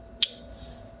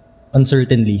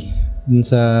 Uncertainly. Dun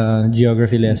sa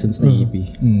geography lessons na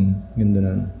EP. Ganda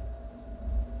nun.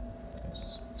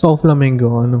 So,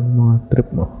 Flamingo, anong mga trip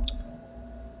mo?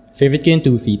 Favorite ko yung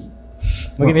 2 Feet.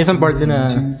 May isang part din na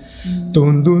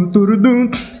dun dun turudun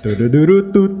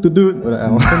turuduru tutudun.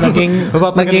 Wala ako.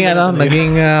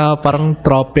 Naging parang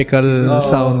tropical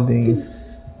sounding.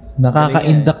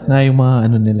 nakaka-induct nga yung mga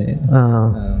ano nila eh.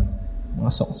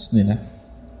 Mga songs nila.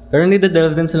 Pero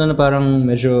nida-delve din sila na parang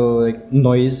medyo like,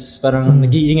 noise. Parang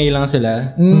nag-iingay lang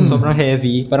sila. Sobrang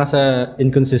heavy. Parang sa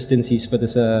inconsistencies pati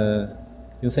sa...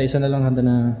 Yung sa isa na lang handa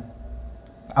na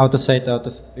out of sight, out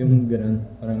of... Yung ganun.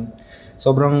 Parang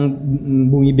sobrang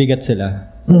bumibigat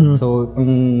sila. So,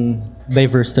 ang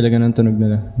diverse talaga ng tunog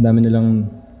nila. Dami nilang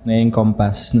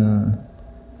na-encompass na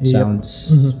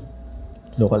sounds.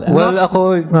 Local acts. Well, ako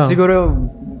siguro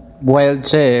wild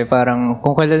siya eh. Parang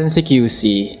kung kailan si QC,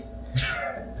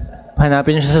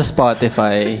 hanapin niyo siya sa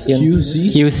Spotify. Yung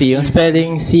QC? Yung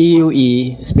spelling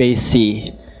C-U-E space C.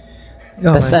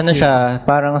 Tapos ano siya,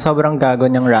 parang sobrang gago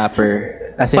niyang rapper.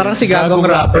 As in, Parang si Gagong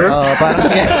rapper? Oo,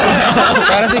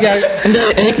 parang si Gagong.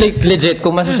 Hindi, legit,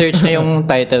 kung masa-search na yung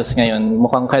titles ngayon,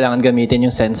 mukhang kailangan gamitin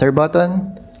yung censor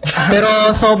button. Pero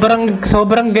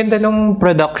sobrang ganda nung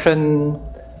production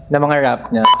na mga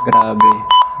rap niya. Grabe.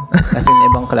 As in,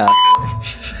 ibang class.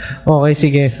 Okay,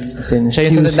 sige. As in, siya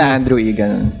yung sunod na Andrew E.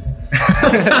 Ganun.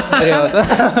 Seryoso?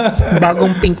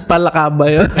 Bagong pink pala ka ba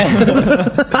yun?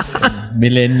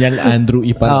 Millennial Andrew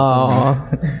Ipan. Oo.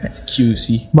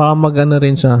 QC. Baka mag-ano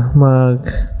rin siya.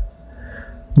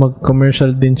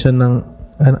 Mag-commercial din siya ng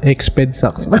Exped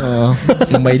Socks.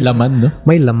 Yung may laman, no?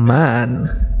 May laman.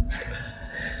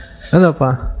 Ano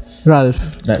pa?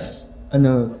 Ralph.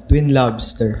 Twin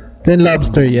Lobster. Twin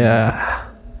Lobster, yeah.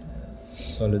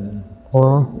 Solid.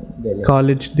 Oh,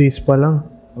 college days pa lang.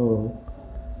 Oo.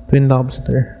 Twin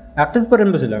Lobster. Active pa rin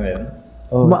ba sila ngayon?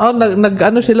 Oh.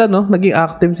 Nag-ano sila, no? Naging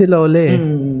active sila uli.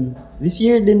 This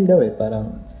year din daw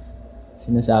parang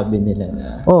sinasabi nila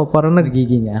na Parang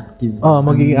magiging active.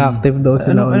 magiging active daw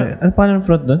sila uli. Ano pa ng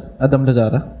front doon? Adam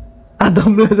Lazara?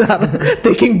 Adam Lazaro.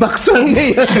 Taking back song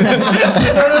ngayon.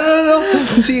 No.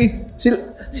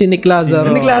 Si Nick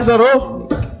Lazaro. Nick Lazaro!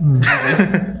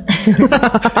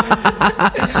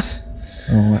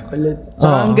 Ulit.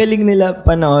 Tsaka ang galing nila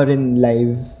panoorin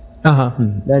live. Aha.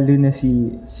 Lalo na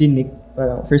si Nick.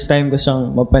 Parang first time ko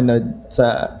siyang mapanood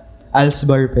sa Al's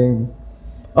Bar pa yun.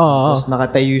 Tapos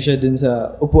nakatayo siya dun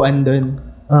sa upuan dun.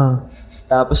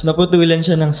 Tapos naputulan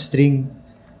siya ng string.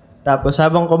 Tapos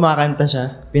habang kumakanta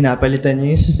siya, pinapalitan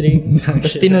niya yung string.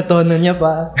 Tapos tinutono niya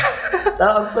pa.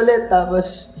 Tapos ulit.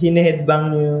 Tapos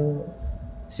hinihedbang niya yung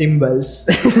cymbals.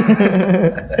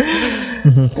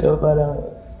 So parang,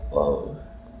 wow.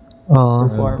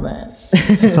 Performance.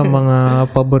 Sa mga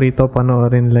paborito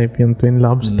panoorin live yung Twin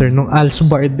Lobster nung Al's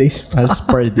Bar days. Al's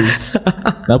Bar days.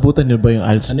 Nabutan niyo ba yung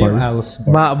Al's Ano Bar? yung Al's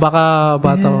Bar? Baka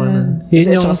bata ko nun.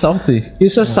 Yun yung South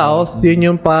Yung sa South, yun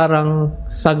yung parang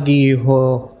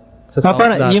Sagiho. Sa South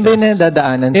Parang, dati. yun ba yung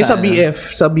nadadaanan Sa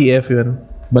BF. Sa BF yun.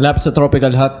 Malapit sa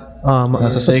Tropical Hut.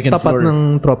 Nasa second tapat floor.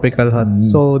 ng Tropical Hut.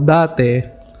 So, dati,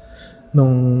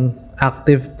 nung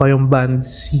active pa yung band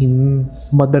scene,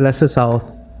 madalas sa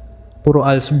South, puro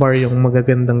Al's Bar yung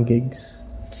magagandang gigs.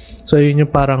 So, yun yung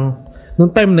parang,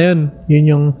 nung time na yun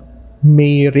yung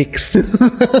Mayrix.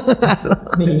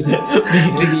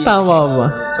 Mayrix. Tama ba?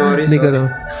 Sorry. Hindi ko alam.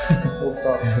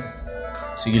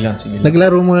 Sige lang.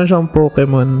 Naglaro mo na siyang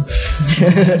Pokemon.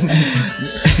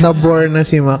 Na-bore na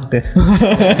si Mac eh.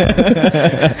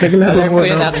 Naglaro mo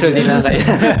Yun na. actually na kaya.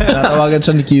 Natawagan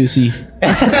siya ni QC.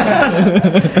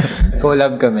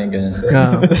 Collab kami, ganun.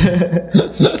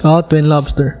 Twin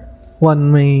Lobster.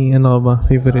 One may ano ba?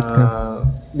 Favorite ka?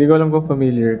 Di ko alam kung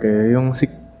familiar kayo. Yung si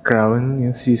Crown,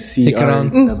 yung si Crown.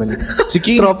 CR. Si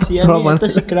King. Si ano ito,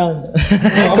 si Crown.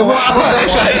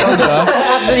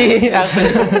 Actually.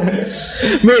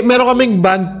 Meron kaming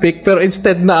band pick pero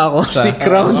instead na ako si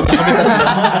Crown.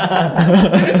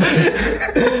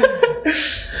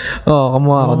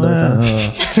 Kamuha ako doon.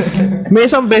 May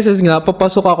isang beses nga,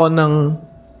 papasok ako ng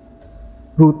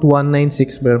Route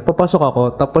 196 ba? Papasok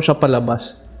ako, tapos siya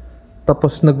palabas.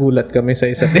 Tapos nagulat kami sa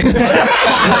isa't isa.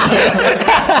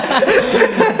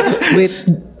 Wait,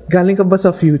 galing ka ba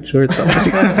sa future?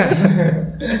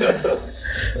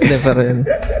 Hindi pa rin.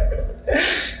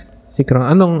 Si Krang,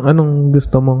 anong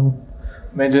gusto mong?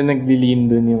 Medyo naglilin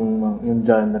dun yung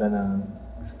genre na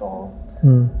gusto ko.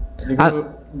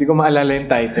 Hindi ko maalala yung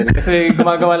title. Kasi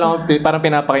gumagawa lang ako, parang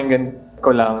pinapakinggan ko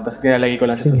lang, tapos nilalagay ko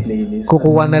lang siya sa playlist.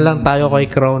 Kukuha na lang tayo kay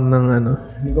Crown ng ano.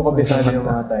 Hindi ko kabisado yung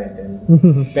mga title.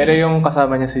 Pero yung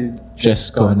kasama niya si Jess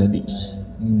Connolly.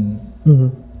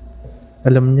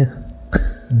 Alam niya.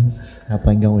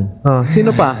 Napanggang Sino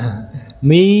pa?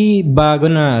 May bago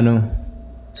na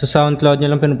sa SoundCloud niya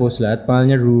lang pinupost lahat. Pangalan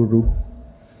niya Ruru.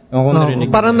 Ako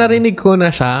narinig. Parang narinig ko na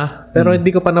siya, pero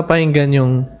hindi ko pa napakinggan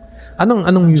yung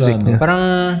anong music niya.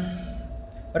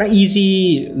 Parang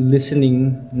easy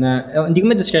listening na hindi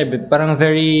ko ma-describe it. Parang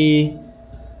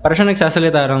parang siya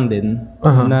nagsasalita lang din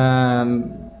na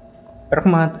pero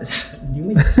hindi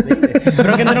mo i-display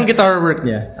Pero ang ganda ng guitar work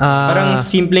niya. Parang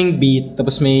simpleng beat,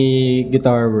 tapos may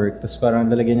guitar work, tapos parang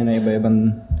lalagyan niya na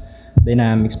iba-ibang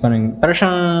dynamics. Parang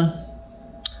siyang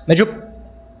medyo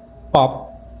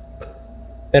pop,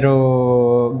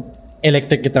 pero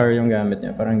electric guitar yung gamit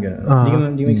niya. Parang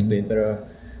gano'n. Hindi mo explain, pero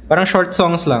parang short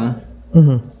songs lang.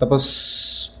 Tapos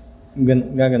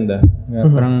gaganda.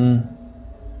 Parang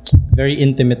very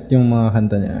intimate yung mga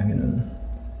kanta niya. Gano'n.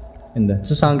 Ganda.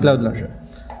 Sa SoundCloud lang siya.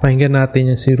 Pakinggan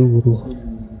natin yung si Ruru.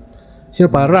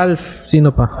 Sino pa? Ralph.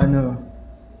 Sino pa?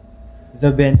 The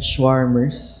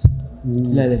Benchwarmers.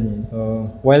 Kilala niyo.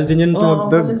 Wild din yun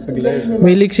tumagdag.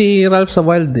 May leak si Ralph sa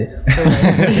Wild eh.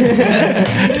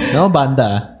 No,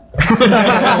 banda.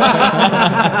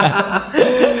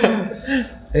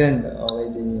 Ayun, okay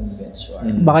din yung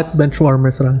Benchwarmers. Bakit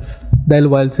Benchwarmers, Ralph?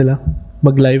 Dahil Wild sila?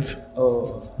 Mag-live?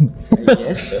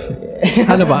 Yes.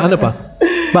 Ano pa?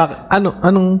 Bakit?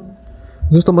 Anong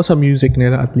gusto mo sa music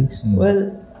nila at least?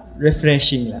 Well,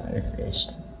 refreshing lang.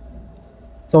 Refreshing.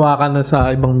 Sawa ka na sa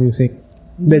ibang music?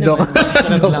 Hindi, joke.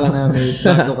 Sarap lang na may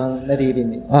bago kang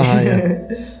naririnig.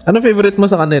 Yeah. Anong favorite mo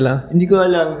sa kanila? Hindi ko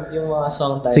alam yung mga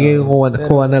song titles. Sige,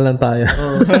 kuha na lang tayo.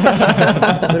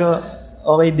 Pero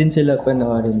okay din sila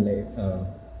panoorin live.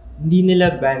 Hindi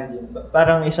nila band yun.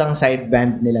 Parang isang side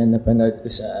band nila na panood ko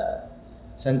sa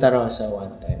Santa Rosa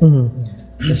one time.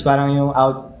 Tapos parang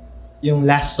yung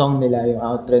last song nila, yung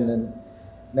outro nun,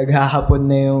 naghahapon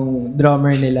na yung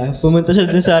drummer nila. Pumunta siya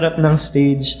dun sa harap ng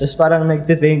stage, tapos parang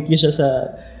nagte-thank you siya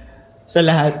sa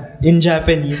lahat in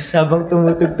Japanese habang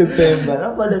tumutugtog pa yung band.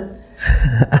 Palit.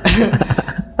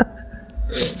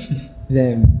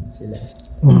 Them, sila.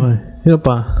 Okay. Sino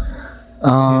pa?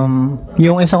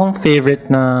 Yung isa kong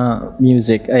favorite na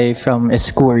music ay from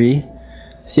Escuri.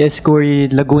 Si Escuri,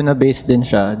 Laguna-based din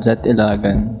siya, Jet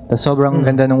Ilagan. Tapos sobrang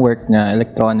ganda ng work niya,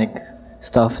 electronic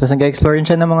stuff. Tapos nag-explore rin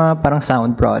siya ng mga parang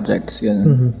sound projects.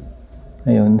 Ganun.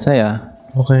 Ayun, saya.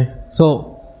 Okay.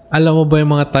 So, alam mo ba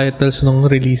yung mga titles ng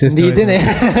releases? Hindi din eh.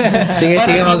 Sige.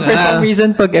 For some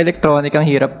reason, pag electronic, ang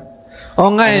hirap.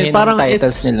 Oo nga eh. Ano yun Parang ang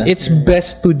titles nila? it's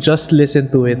best to just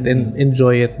listen to it and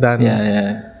enjoy it than...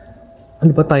 Yeah.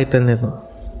 Ano ba title nito?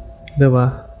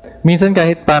 Diba? Minsan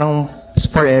kahit parang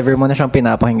forever mo na siyang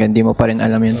pinapakinggan, di mo pa rin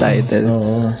alam yung title.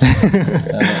 Oo.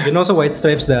 Yun ako sa White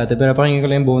Stripes dati, pero napakinggan ko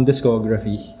lang yung buong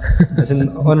discography. As in,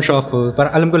 on shuffle.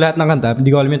 Parang alam ko lahat ng kanta, hindi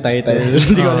ko alam yung title.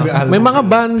 Hindi ko alam yung album. May mga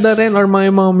banda rin or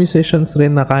mga musicians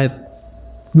rin na kahit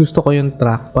gusto ko yung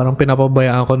track, parang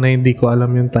pinapabayaan ko na hindi ko alam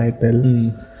yung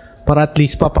title. Para at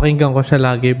least papakinggan ko siya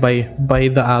lagi by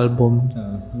the album.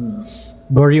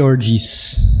 Gory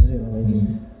Orgies.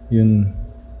 Yun.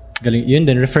 Galing. Yun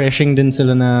din, refreshing din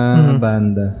sila na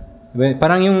banda. Diba?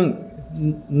 Parang yung,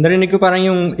 narinig ko parang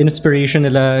yung inspiration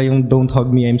nila, yung Don't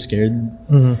Hug Me, I'm Scared.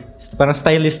 Parang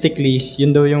stylistically,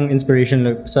 yun daw yung inspiration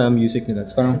sa music nila.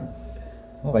 It's parang,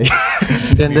 okay.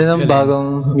 Ganda ng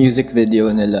bagong music video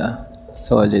nila.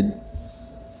 Solid.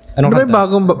 Ano ba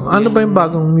yung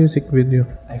bagong music video?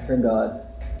 I forgot.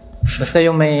 Basta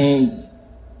yung may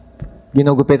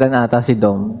ginugupitan ata si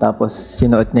Dom, tapos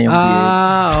sinuot niya yung beard.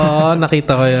 Oo,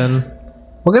 nakita ko yan.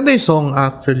 Maganda yung song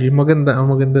actually. Maganda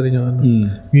rin yung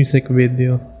music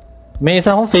video. May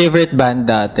isa akong favorite band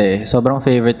dati. Sobrang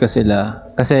favorite ko sila.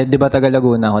 Kasi di ba taga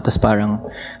Laguna ako, tapos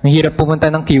parang ang hirap pumunta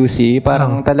ng QC.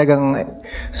 Parang talagang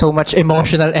so much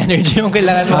emotional energy yung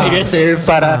kailangan mo i-reserve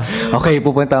para okay,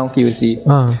 pupunta akong QC.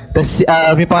 Tapos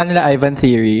may pangalan nila Ivan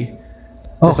Theory.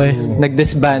 Okay.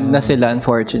 Nag-disband na sila,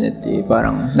 unfortunately.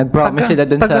 Parang nag-promise sila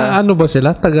dun sa... Ano ba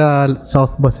sila? Taga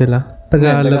South ba sila?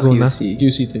 Taga Laguna? QC.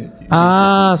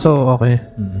 So okay.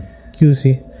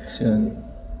 QC. So,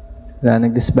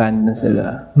 nag-disband na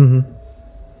sila.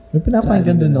 May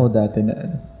pinapakinggan din ako dati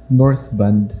na North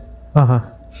Band.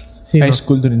 Aha. Sino? High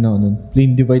school din ako nun.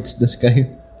 Plane Divides the Sky.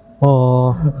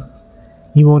 Oo.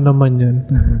 Imo naman yun.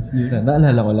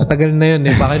 Naalala ko lang. Matagal na yun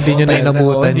eh. Baka hindi nyo na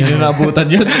inabutan Hindi nyo naabutan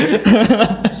yun.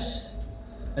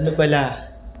 Ano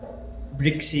pala?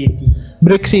 Brick City.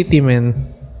 Brick City, man.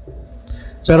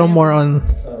 Pero more on...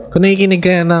 Kung nakikinig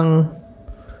kayo ng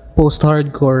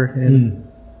post-hardcore and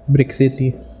Brick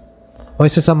City. O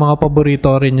isa sa mga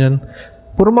paborito rin yun.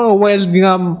 Puro mga wild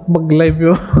nga mag-live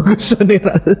yung gusto ni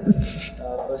Ral.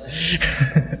 Tapos,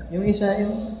 yung isa,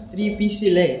 yung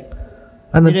 3-piece sila eh.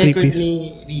 Ano Ni-record 3-piece?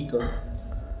 ni Rico.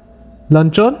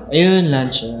 Luncheon? Ayun,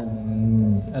 Luncheon.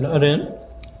 Ano yun?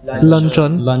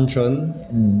 Luncheon? Luncheon.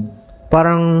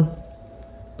 Parang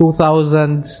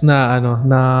 2000s na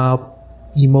na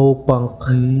emo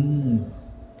punk.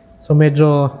 So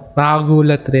medyo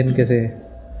nakagulat rin kasi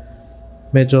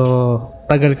medyo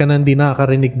tagal ka na hindi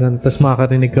nakakarinig nun tapos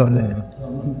makakarinig ka ulit.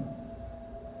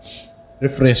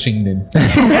 Refreshing din.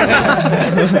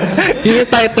 Yung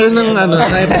title ng na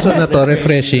episode na to,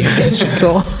 refreshing.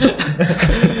 So,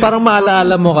 parang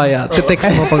maalala mo kaya,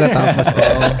 text mo pagkatapos.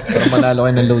 Para manalo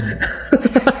kayo ng load.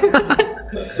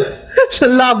 Siya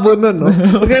labo nun, no?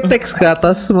 Pagka-text ka,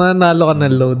 tapos manalo ka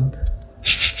ng load.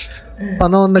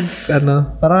 Paano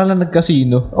Parang lang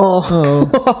nag-casino. Oo.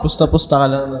 Pusta-pusta ka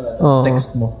lang ng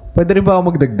text mo. Pwede rin ba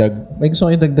ako magdagdag? May gusto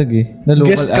ko yung dagdag eh. Na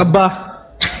local Guest ka app. ba?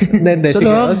 Hindi, So,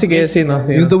 sige. no? Sige, sino?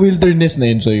 Yung The Wilderness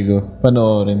na enjoy ko.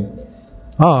 Panoorin.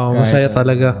 Oo, masaya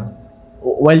talaga.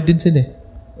 Wild din sila eh.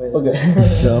 Pag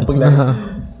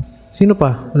Sino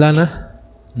pa? Wala na?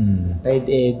 Tide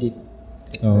Edit.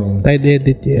 Tide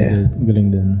Edit, yeah. Galing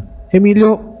din.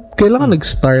 Emilio, kailangan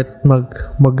nag-start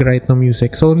mag-write ng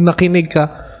music. So, nakinig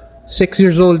ka, 6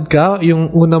 years old ka,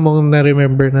 yung una mong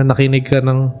na-remember na nakinig ka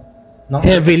ng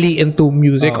heavily into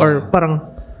music or parang...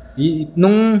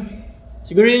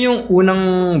 Siguro yun yung unang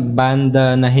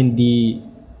banda na hindi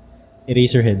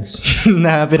Eraserheads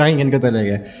na pinakinggan ko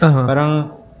talaga.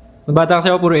 Parang, nabata kasi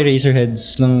ako puro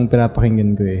Eraserheads lang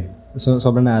pinapakinggan ko eh. So,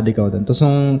 sobrang na-addict ako doon. Tapos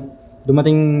nung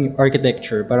dumating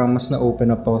architecture, parang mas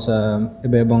na-open up ako sa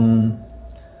iba-ibang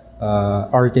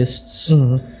artists.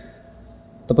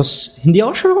 Tapos, hindi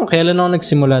ako sure kung kailan ako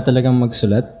nagsimula talagang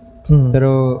magsulat. Pero,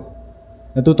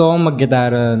 natuto akong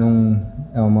mag-gitara nung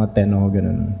mga 10 ako,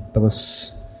 ganun. Tapos,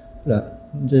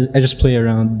 I just play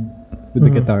around with the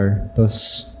guitar.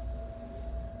 Tapos,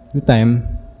 yung time,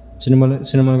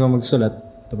 sinimulan ko magsulat.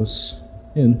 Tapos,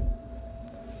 yun.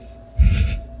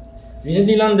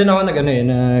 Recently lang din ako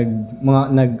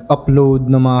nag-upload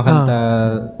ng mga kanta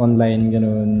online,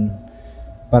 ganun.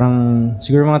 Parang,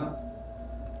 siguro mga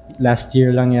last year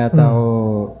lang yata ako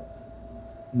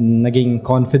naging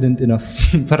confident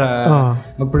enough para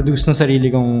mag-produce ng sarili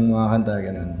kong mga kanta,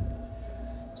 ganun.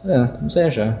 So, yeah,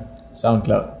 masaya siya.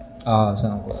 SoundCloud.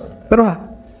 SoundCloud. Pero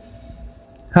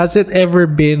has it ever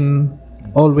been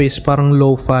always parang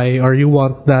lo-fi or you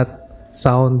want that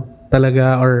sound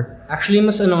talaga or... Actually,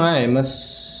 mas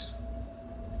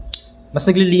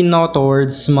nagli-lean ako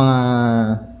towards mga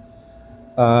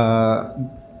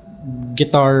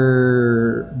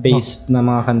guitar-based na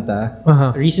mga kanta.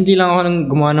 Recently lang ako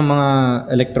gumawa ng mga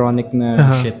electronic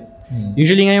na shit.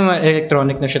 Usually ngayon mga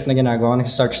electronic na shit na ginagawa,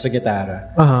 nag-start sa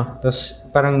gitara. Tapos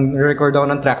parang record ako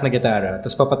ng track na gitara.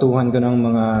 Tapos papatuhan ko ng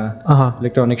mga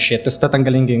electronic shit. Tapos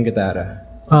tatanggalin ko yung gitara.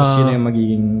 Tapos yun na yung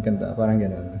magiging kanta. Parang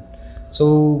gano'n. So,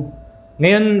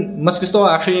 ngayon, mas gusto ko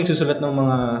actually yung susulat ng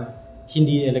mga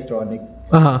hindi electronic.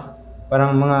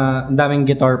 Parang mga daming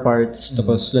guitar parts,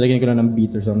 tapos lalagyan ko lang ng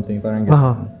beat or something, parang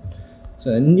gano'n.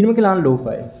 So, hindi naman kailangan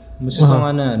lo-fi. Mas gusto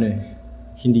nga na,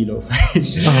 hindi lo-fi.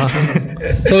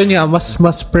 So, yun nga,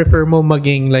 mas prefer mo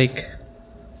maging like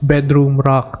bedroom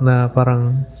rock na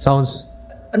parang sounds...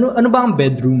 Ano ba ang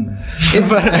bedroom?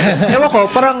 Ewan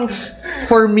ko, parang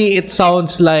for me, it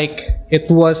sounds like it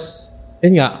was...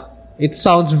 Yun nga, it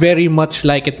sounds very much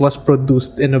like it was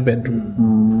produced in a bedroom.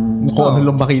 Kung ano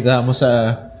lang makita mo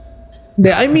sa...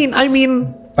 I mean,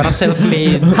 parang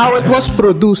self-made. how it was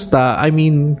produced, I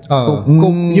mean,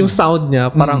 kung yung sound niya,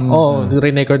 parang,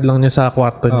 re-record lang niya sa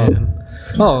kwarto niya.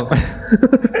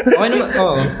 Okay naman,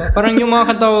 parang yung mga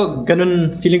kanta ko,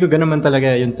 ganun, feeling ko ganun man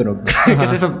talaga yung tunog.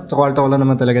 Kasi sa kwarto ko lang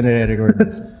naman talaga nire-record.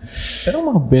 Pero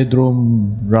mga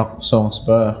bedroom rock songs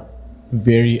ba,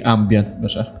 very ambient ba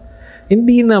siya?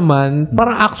 Hindi naman.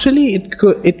 Parang actually, it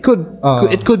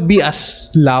could be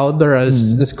as loud or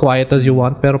as quiet as you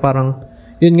want. Pero parang,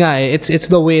 yun nga it's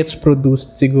the way it's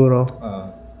produced siguro.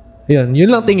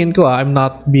 Yun lang tingin ko. I'm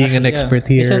not being an expert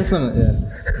here. May sense naman. Yeah.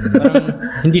 Parang,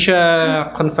 hindi siya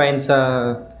confined sa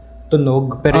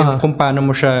tunog, pero yung kung paano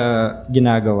mo siya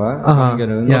ginagawa. Parang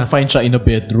ganun. Confined siya in a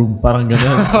bedroom. Parang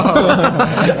gano'n.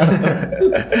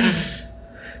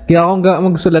 Kaya kung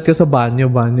magsulat ka sa banyo.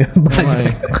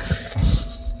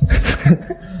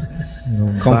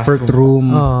 Comfort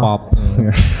room, pop.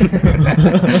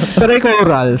 Pero ikaw,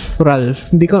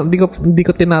 Ralph, hindi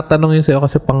ko tinatanong yun sa'yo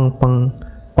kasi pang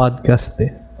podcast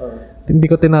eh. Hindi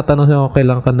ko tinatanong sa'yo kung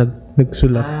kailan ka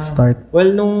nagsulat, start.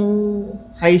 Well, nung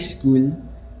high school,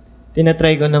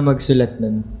 tinatry ko na magsulat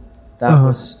nun.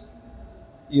 Tapos,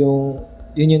 yun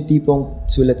yung tipong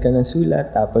sulat ka ng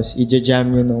sulat, tapos i-jam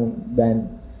yun ng band.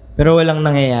 Pero walang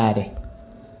nangyayari.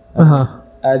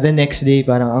 The next day,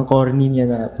 parang ang corny niya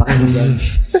na pakinggan.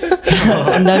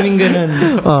 Ang daming ganun.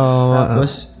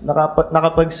 Tapos,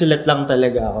 nakapagsulat lang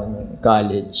talaga ako ng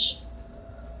college.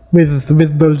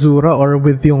 With Dolzura or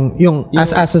with yung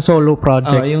as a solo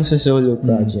project? Yung sa solo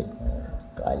project.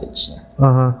 College na.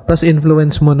 Tapos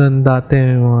influence mo nun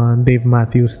dati Dave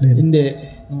Matthews din? Hindi.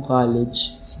 Nung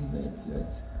college. Sino ba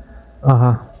influence?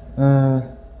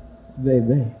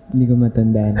 Iba eh. Hindi ko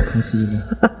matandaan kung sino.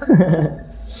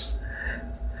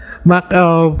 Mac,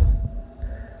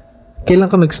 kailan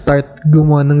ka nag-start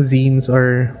gumawa ng zines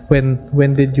or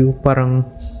when did you parang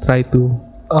try to?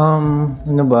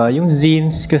 Ano ba? Yung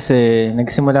zines kasi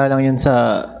nagsimula lang yun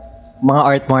sa mga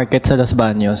art market sa Los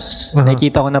Baños.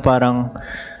 Nakikita ko na parang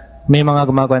may mga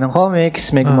gumagawa ng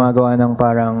comics, may gumagawa ng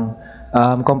parang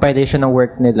compilation ng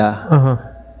work nila.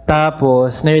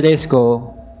 Tapos, na-realize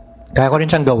ko, kaya ko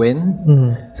rin siyang gawin.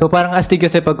 So, parang astig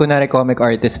kasi pag kunwari comic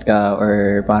artist ka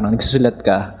or parang nagsusulat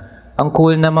ka, ang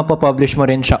cool na mapapublish mo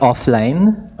rin siya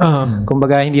offline.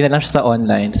 Kumbaga, hindi na lang siya sa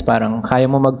online. Parang kaya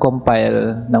mo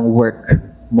mag-compile ng work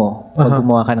mo pag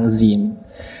gumawa ka ng zine.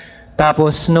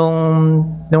 Tapos,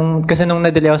 kasi nung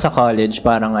na-delay ako sa college,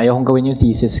 parang ayokong gawin yung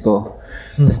thesis ko.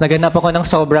 Tapos naganap ako ng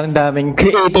sobrang daming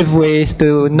creative ways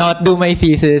to not do my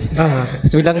thesis.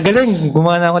 Tapos bilang galing,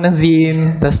 gumawa na ako ng zine,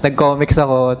 tapos nag-comics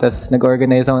ako, tapos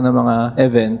nag-organize ako ng mga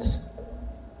events.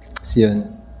 Tapos yun.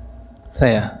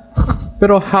 Saya.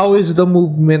 Pero how is the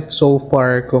movement so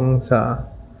far kung sa,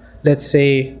 let's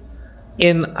say,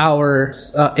 in our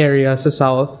area sa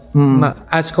South,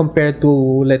 as compared to,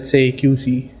 let's say,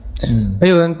 QC?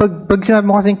 Ayun, pag sinabi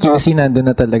mo kasing QC, nandun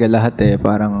na talaga lahat eh.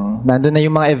 Parang, nandun na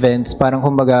yung mga events. Parang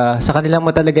kumbaga, sa kanila mo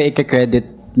talaga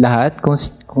i-credit lahat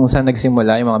kung saan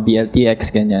nagsimula, yung mga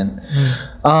BLTX, ganyan.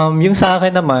 Yung sa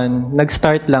akin naman,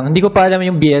 nag-start lang. Hindi ko pa alam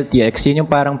yung BLTX. Yun yung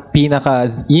parang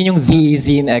yun yung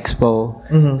Zine Expo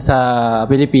sa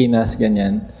Pilipinas,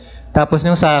 ganyan. Tapos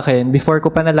yung sa akin, before ko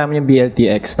pa nalaman yung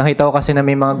BLTX, nakita ko kasi na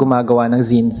may mga gumagawa ng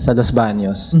zines sa Los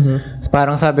Baños. So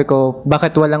parang sabi ko,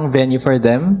 bakit walang venue for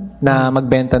them na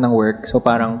magbenta ng work? So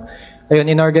parang, ayun,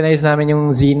 inorganize namin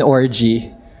yung zine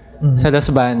orgy sa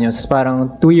Los Baños. Parang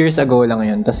 2 years ago lang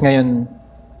yun. Tapos ngayon,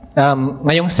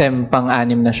 ngayong SEM,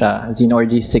 pang-anim na siya. Zine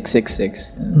orgy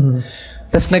 666.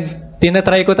 Tapos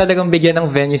tinatry ko talagang bigyan ng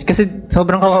venues kasi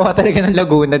sobrang kawawa talaga ng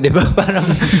Laguna, di ba? Parang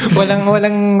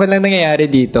walang nangyayari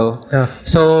dito. Yeah.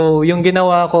 So, yung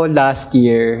ginawa ko last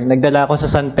year, nagdala ko sa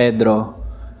San Pedro.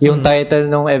 Yung title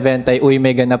ng event ay, Uy,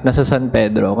 may ganap na sa San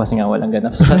Pedro. Kasi nga walang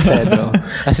ganap sa San Pedro.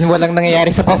 As in, walang nangyayari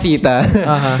sa Pasita.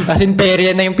 As in,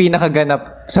 perya na yung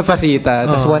pinakaganap sa Pasita.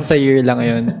 Tapos once a year lang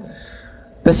yun.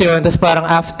 Tapos parang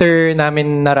after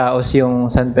namin naraos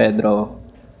yung San Pedro,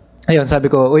 ayun, sabi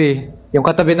ko, uy, yung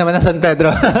katabi naman ng San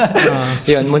Pedro.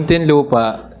 Yun,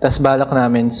 Muntinlupa. Tapos balak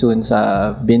namin soon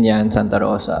sa Binyan, Santa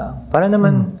Rosa. Para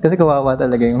naman, kasi kawawa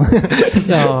talaga yung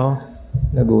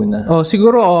Laguna.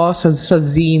 Siguro sa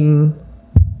zine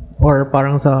or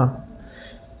parang sa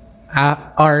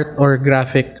art or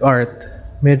graphic art,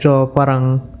 medyo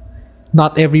parang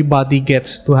not everybody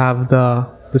gets to have the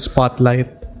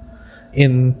spotlight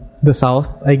in the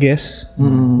South, I guess.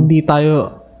 Hindi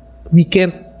tayo, we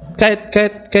can't,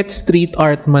 kahit street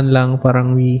art man lang,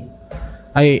 parang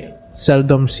I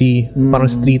seldom see parang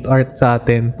street art sa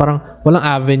atin. Parang walang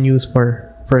avenues for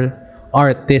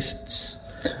artists.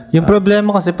 Yung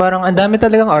problema kasi parang ang dami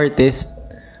talagang artist.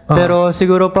 Pero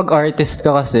siguro pag artist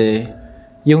ka kasi,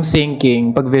 yung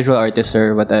thinking, pag visual artist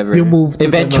or whatever, you move to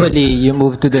you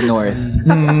move to the north.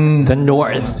 The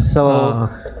north. So,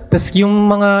 tas yung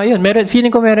mga,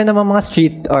 feeling ko meron naman mga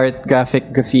street art,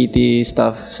 graffiti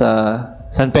stuff sa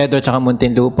San Pedro tsaka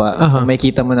Muntinlupa. May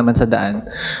kita mo naman sa daan.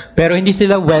 Pero hindi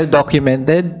sila well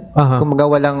documented. Kumaga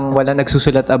walang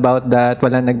nagsusulat about that,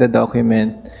 walang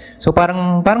nagda-document. So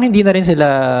parang hindi na rin sila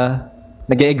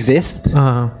nag-exist.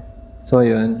 So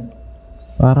yun.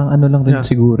 Parang ano lang rin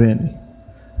siguro yan.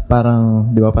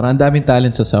 Parang, di ba, parang ang daming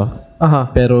talent sa South.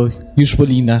 Pero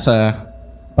usually nasa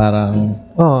parang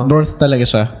North talaga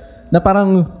siya. Na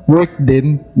parang work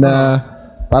din na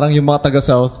parang yung mga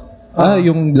taga-South,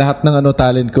 yung lahat ng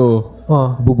talent ko,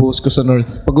 bubuhos ko sa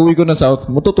North. Pag uwi ko na South,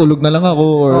 matutulog na lang ako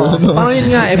or ano. Parang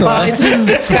yun nga, parang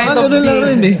it's kind of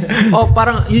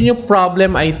parang yun yung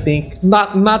problem, I think.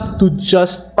 Not to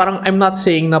just, parang I'm not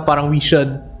saying na parang we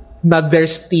should, na they're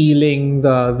stealing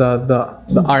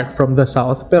the art from the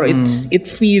South. Pero it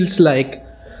feels like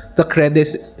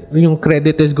yung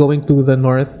credit is going to the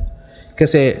North.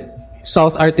 Kasi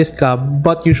South artist ka,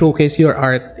 but you showcase your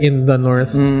art in the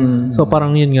North. So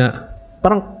parang yun nga.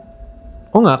 Parang,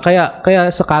 kaya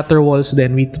sa Caterwauls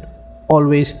din, we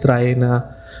always try na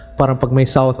parang pag may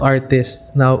South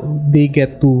artist, now they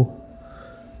get to,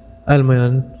 alam mo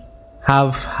yun,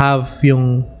 have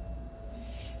yung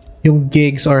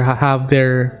gigs or have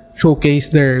showcase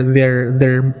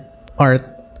their art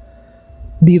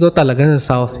dito talaga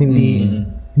sa South,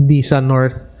 hindi sa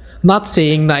North. Not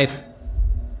saying na it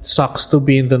sucks to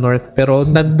be in the North, pero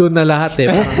nandun na lahat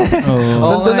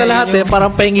nandun na lahat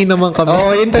parang pahingi naman kami.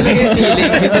 Yun talaga yung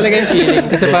feeling. Yun talaga yung feeling.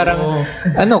 Kasi parang,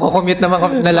 kukommute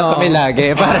naman na lang kami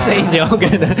lagi para sa inyo.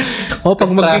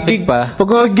 Pag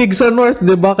mag-gig sa North,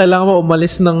 di ba, kailangan mo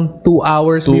umalis ng 2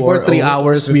 hours before, 3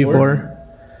 hours before.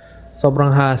 Sobrang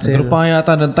hassle. Pero pa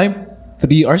yata ng time,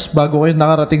 3 hours bago kayo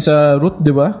nakarating sa route, di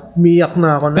ba? Miyak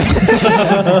na ako na.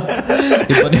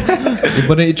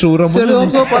 Iba na itsura mo.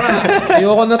 Seryoso, parang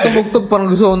ayoko na tumugtog,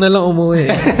 parang gusto ko na lang umuwi.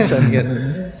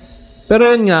 Pero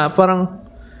yun nga, parang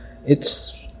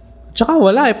tsaka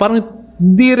wala parang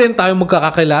di rin tayo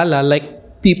magkakakilala.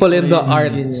 Like, people in the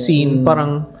art scene,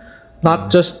 parang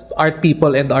not just art people,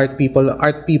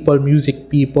 music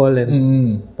people, and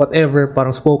whatever,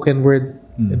 parang spoken word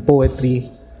and poetry.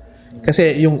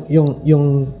 Kasi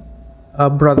yung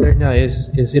brother niya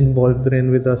is involved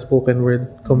rin with the spoken word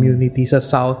community sa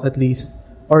South at least,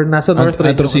 or nasa North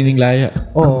rin. Antro Sining Laya.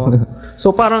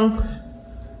 So parang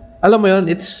alam mo yun,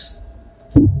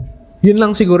 yun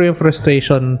lang siguro yung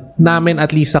frustration namin,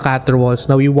 at least sa Caterwauls,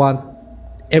 na we want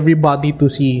everybody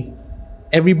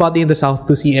in the South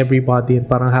to see everybody and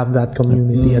parang have that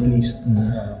community at least.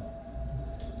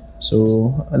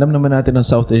 So alam naman natin ang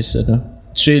South is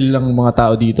chill lang mga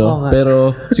tao dito.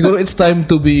 Pero siguro it's time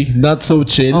to be not so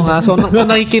chill. So kung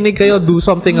nakikinig kayo, do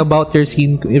something about your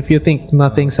scene if you think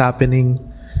nothing's happening.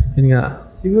 Yun nga.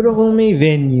 Siguro kung may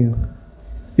venue.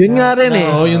 Yun nga rin eh.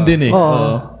 Oo, yun din eh.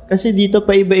 Oo. Kasi dito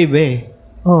pa iba-iba eh.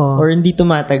 Oo. Or hindi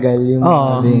tumatagal yung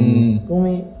Oo. Kung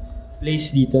may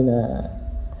place dito na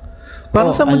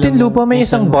Parang sa Muntinlupa may kung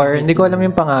isang saan bar, hindi ko alam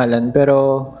yung pangalan,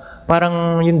 pero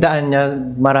parang yung daan niya,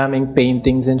 maraming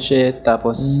paintings and shit,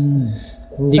 tapos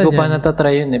hindi ko pa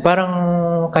natatry yun eh. Parang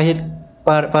kahit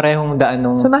parehong daan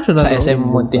nung Sa National SM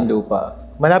Muntinlupa.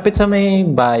 Malapit sa may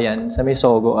bayan, sa may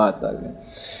Sogo ata.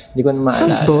 Hindi ko na maalala.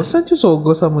 Saan to? Saan yung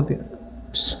Sogo sa Muntin?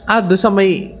 Doon sa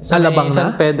may Alabang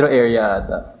San na? Pedro area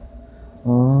ata.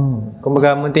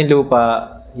 Kumbaga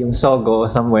Muntinlupa, yung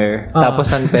Sogo somewhere, tapos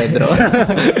San Pedro.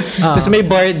 Tapos may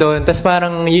bar doon, tapos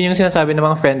parang yun yung sinasabi ng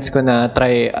mga friends ko na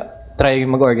try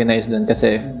mag-organize doon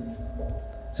kasi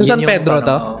Sa San Pedro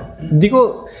to? Hindi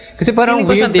ko, kasi parang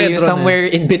Feeling ko weird San eh, Pedro yung somewhere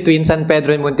in between San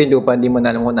Pedro and Muntinlupa, hindi mo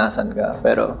na alam kung nasan ka.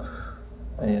 Pero,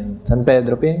 ayun, San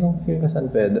Pedro, feeling ko San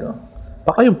Pedro.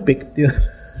 Baka yung picked yun.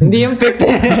 Hindi yung pit.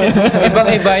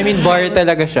 Ibang-iba, I mean bar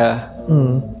talaga siya.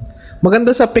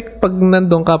 Maganda sa pick pag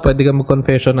nandun ka, pwede ka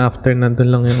mag-confession after nandun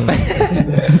lang yung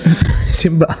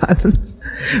simbahan.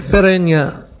 Pero yun nga,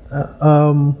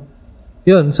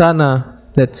 yun, sana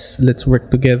let's work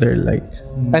together like.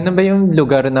 Ano ba yung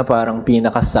lugar na parang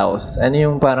pinaka-south? Ano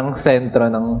yung parang sentro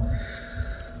ng...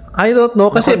 I don't know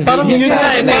kasi parang yun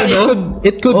nga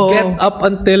it could get up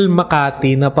until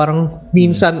Makati na parang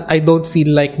minsan I don't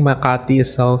feel like Makati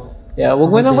is south. Yeah,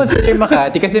 wag mo nang consider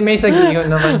Makati kasi may sagihon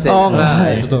naman sila. Oo nga.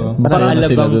 parang Masaya na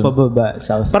sila Alabang dun. pababa,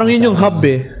 south. Parang yun yung hub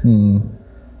eh.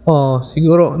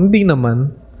 Siguro hindi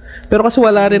naman. Pero kasi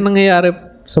wala rin nangyayari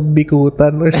sa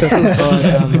Bikutan or sa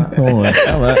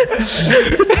Tama.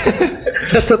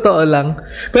 sa totoo lang.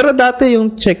 Pero dati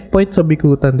yung checkpoint sa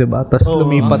Bikutan, 'di ba? Tapos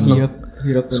lumipat ng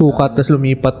sukat, tapos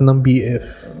lumipat ng BF.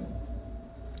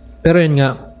 Pero yun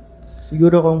nga.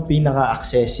 Siguro kung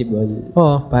pinaka-accessible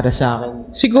para sa akin.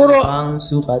 Siguro ang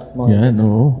sukat mo. Yan,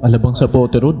 oo. Alabang sa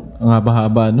Pote Road. Ang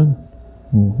haba-haba nun.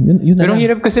 Yun na Pero ang lang.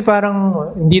 hirap kasi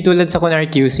parang hindi tulad sa Kunar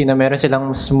QC na meron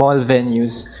silang small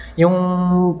venues. Yung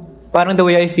parang the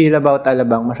way I feel about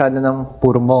Alabang, masyado ng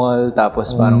puro mall,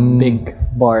 tapos parang big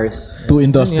bars. Too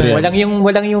industrial.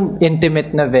 Walang yung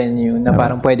intimate na venue na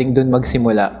parang pwedeng dun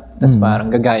magsimula. Tapos parang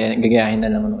gagayahin na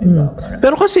lang ng iba. Parang.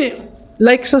 Pero kasi,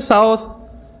 like sa South,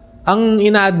 ang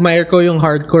ina-admire ko yung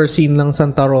hardcore scene ng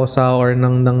Santa Rosa or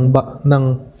ng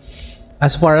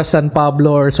as far as San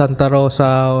Pablo or Santa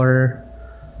Rosa or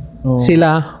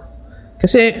sila.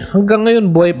 Kasi hanggang ngayon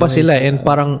buhay pa sila and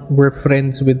parang we're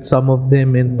friends with some of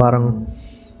them and parang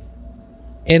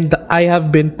and I have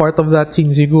been part of that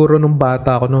scene siguro nung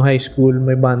bata ako, nung high school,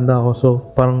 may banda ako. So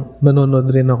parang nanonood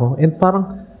rin ako. And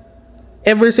parang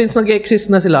ever since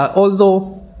nag-exist na sila,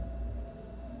 although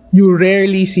you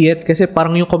rarely see it kasi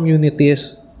parang yung community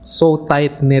is so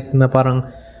tight-knit na parang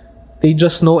they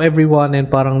just know everyone and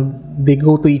parang they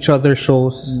go to each other's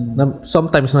shows. Na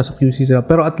sometimes nasa QC sila.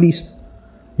 Pero at least,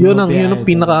 yun ang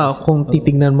pinaka, kung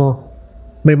titignan mo,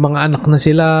 may mga anak na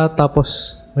sila,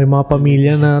 tapos may mga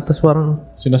pamilya na, tapos parang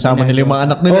Sinasama nila yung mga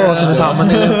anak nila. sinasama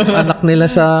nila yung anak nila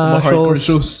sa Mga hardcore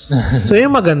shows. shows. So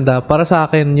yun maganda. Para sa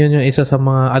akin, yun yung isa sa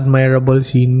mga admirable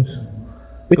scenes.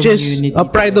 Which is a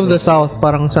pride of the South,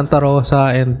 parang Santa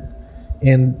Rosa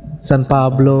and San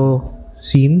Pablo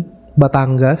scene,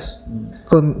 Batangas.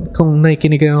 Kung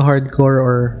nakikinig ka ng hardcore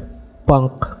or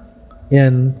punk,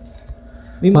 yan.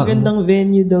 May magandang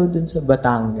venue daw dun sa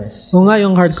Batangas. O nga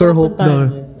yung hardcore hope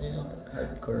daw.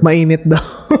 Mainit daw.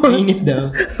 Mainit daw.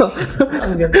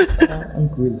 Ang ganda. Ang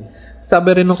cool.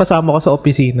 Sabi rin nung kasama ko sa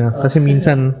opisina. Kasi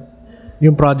minsan,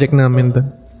 yung project namin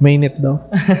doon. Mainit daw.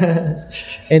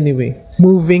 Anyway,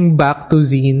 moving back to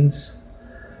zines,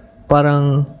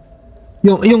 parang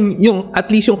yung at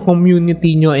least yung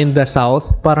community nyo in the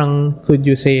South, parang could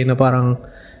you say na parang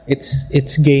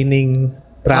it's gaining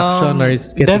traction or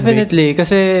it's getting Definitely,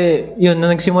 kasi yun,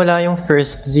 nung nagsimula yung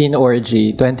first zine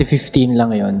orgy, 2015 lang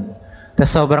yun.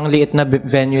 Tapos sobrang liit na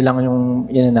venue lang yung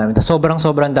yun namin. Tapos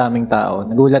sobrang daming tao.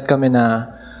 Nagulat kami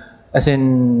na, as in,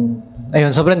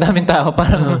 ayun, sobrang daming tao.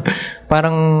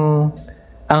 Parang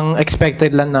ang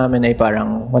expected lang namin ay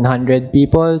parang 100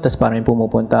 people, tapos parang yung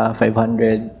pumupunta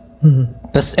 500.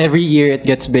 Tapos every year it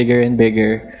gets bigger and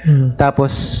bigger.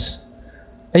 Tapos,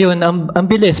 ayun, ang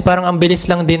bilis. Parang ang bilis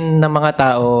lang din ng mga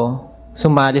tao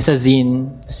sumali sa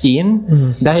zine scene.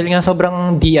 Dahil nga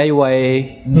sobrang DIY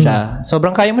siya.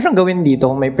 Sobrang kaya mo siyang gawin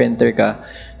dito kung may printer ka.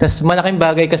 Tapos malaking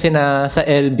bagay kasi na sa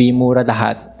LB, mura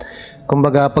lahat.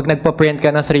 Kumbaga, pag nagpa-print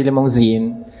ka ng sarili mong zine,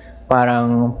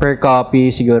 parang per copy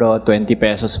siguro 20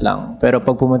 pesos lang. Pero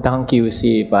pag pumunta kang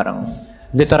QC, parang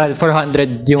literal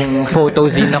 400 yung photo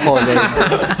zine na color.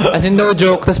 As in, no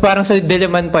joke. Tapos parang sa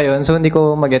Diliman pa yon. So, hindi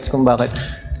ko magets kung bakit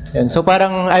Yun. So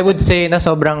parang I would say na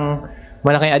sobrang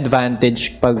malaking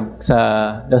advantage pag sa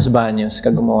Los Baños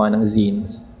ka gumawa ng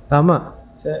zines. Tama.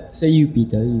 Sa UP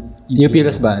to. UP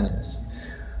Los Baños.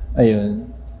 Ayun.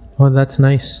 Oh, that's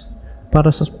nice. Para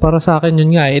sa akin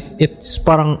yun nga, it's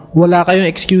parang wala kayong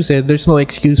excuse eh. There's no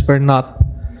excuse for not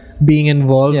being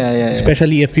involved. Yeah.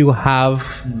 Especially if you have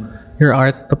your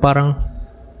art. Parang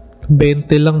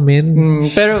 20 lang, men.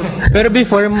 Pero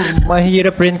before,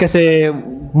 mahirap rin kasi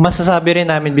masasabi rin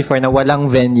namin before na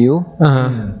walang venue.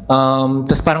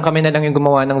 Tapos parang kami na lang yung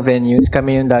gumawa ng venues.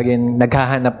 Kami yung laging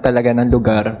naghahanap talaga ng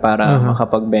lugar para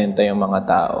makapagbenta yung mga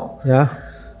tao. Yeah.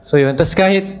 So yun. Tapos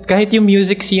kahit yung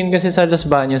music scene kasi sa Los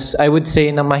Baños, I would say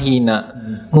na mahina.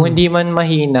 Kung hindi man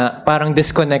mahina, parang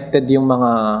disconnected yung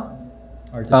mga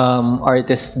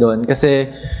artists doon. Kasi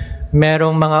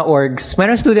merong mga orgs,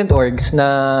 merong student orgs na,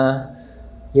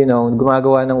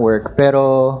 gumagawa ng work.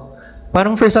 Pero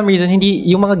parang for some reason, hindi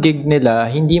yung mga gig nila,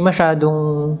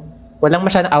 walang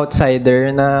masyadong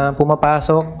outsider na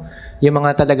pumapasok. Yung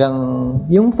mga talagang,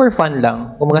 yung for fun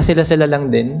lang. Kumaga sila lang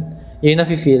din. Yun yung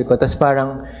nafe-feel ko. Tapos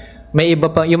parang may iba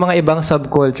pa, yung mga ibang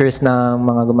subcultures na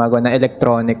mga gumagawa na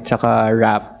electronic tsaka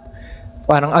rap,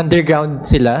 parang underground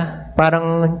sila.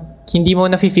 Parang hindi mo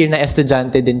nafe-feel na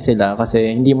estudyante din sila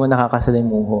kasi hindi mo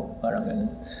nakakasalimuho. Parang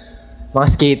ganun. Mga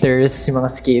skaters, yung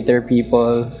mga skater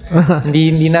people.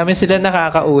 hindi namin sila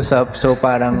nakakausap. So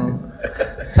parang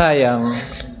sayang.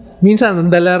 Minsan,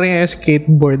 dala rin yung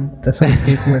skateboard. Tapos ang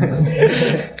skateboard.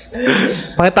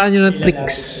 Pakitaan nyo ng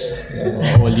tricks.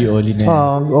 Oli-oli na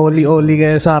yan. Oli-oli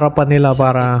kayo sa harapan nila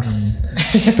para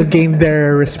to gain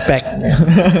their respect.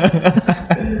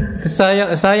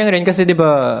 sayang rin kasi 'di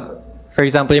ba, for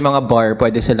example, yung mga bar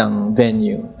pwede silang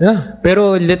venue. Yeah.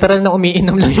 Pero literal na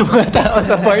umiinom lang yung mga tao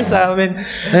sa bar sa amin.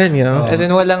 Ayun yun. As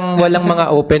in walang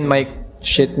mga open mic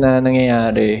shit na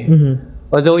nangyayari.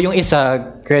 Although yung isa,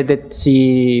 credit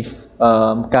si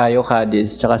Kayo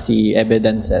Cadiz tsaka si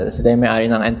Evidencel. Sila yung may-ari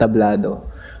ng Entablado.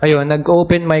 Ayun,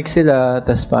 nag-open mic sila,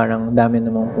 tas parang dami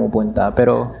namang pumupunta.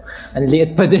 Pero, ang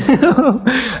liit pa din.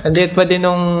 Ang liit pa din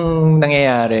nung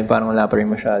nangyayari. Parang wala pa rin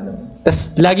masyadong.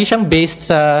 Tas, lagi siyang based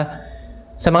sa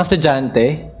mga estudyante.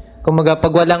 Kumaga,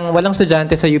 pag walang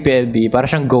estudyante sa UPLB, parang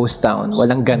siyang ghost town.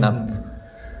 Walang ganap.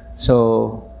 So,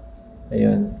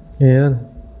 ayun.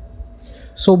 Ayun.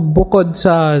 So, bukod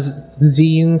sa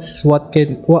zines, what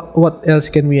else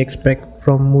can we expect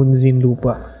from Moonzine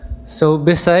Lupa? So,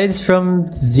 besides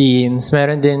from zines,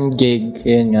 meron din gig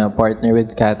in partner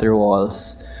with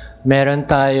Caterwauls. Meron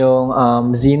tayong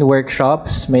zine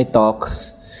workshops, may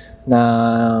talks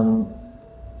na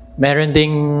meron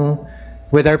ding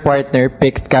with our partner,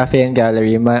 Picked Cafe and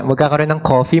Gallery. Magkakaroon ng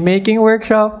coffee making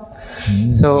workshop.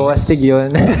 So, astig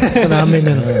yun. Gusto namin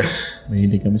yun.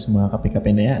 Mahilig kami sa mga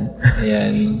kape-kape na yan.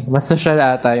 Ayan. Mas social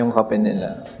ata yung kape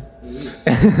nila.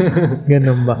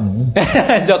 Ganun ba?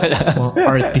 Joke lang. Mga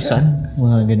artisan.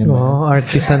 Mga ganyan ba? Oo,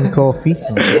 artisan coffee.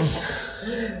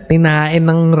 Tinain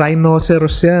ng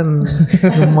rhinoceros yan.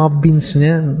 Yung mga beans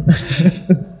niyan.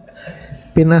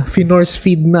 Finorce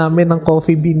feed namin ng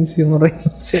coffee beans yung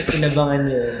rhinoceros. Sinabangan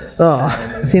niyo. Oo.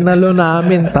 Sinalo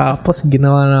namin tapos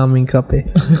ginawa namin kape.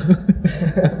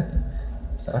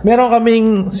 Meron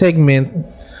kaming segment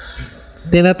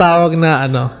tinatawag na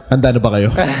Handa na ba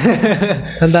kayo?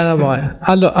 handa na ba kayo?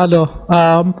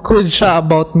 Quiz siya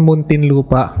about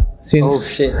Muntinlupa. Since Oh,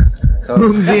 shit.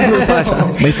 Muntinlupa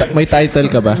siya. may title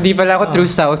ka ba? Hindi pala ako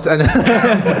True South.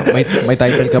 may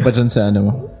title ka ba dyan sa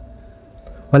mo?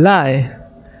 Wala eh.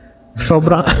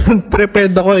 Sobrang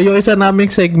prepared ako. Yung isa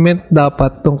naming segment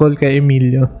dapat tungkol kay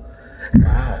Emilio.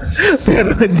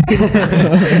 Pero hindi.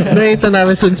 Nakita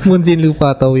namin since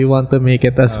Muntinlupa to, we want to make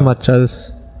it as much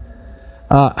as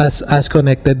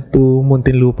connected to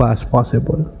Muntinlupa as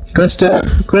possible.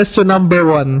 Question number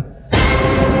 1.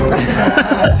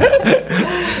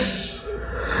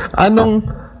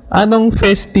 Anong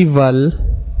festival?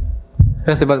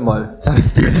 Festival Mall. Sorry.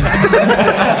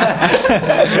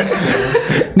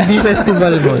 Hindi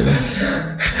festival mall.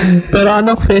 Pero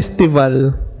anong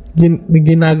festival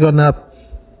ginaganap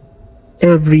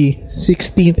every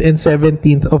 16th and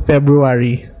 17th of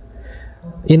February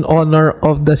in honor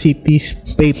of the city's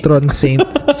patron saint,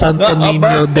 Santo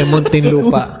Niño de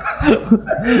Muntinlupa?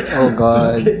 Oh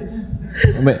God.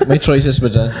 May choices ba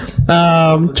dyan?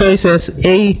 Choices: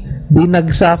 A.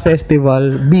 Dinagsa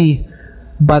Festival, B.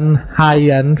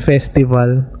 Banhayan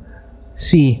Festival,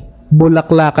 C.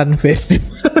 Bulaklakan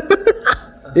Festival.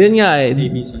 Yun nga eh.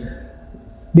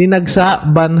 Dinagsa,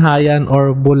 Banhayan,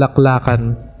 or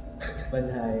Bulaklakan?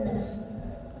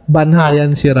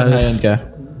 Banhayan si Ralph. Banhayan ka.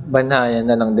 Banhayan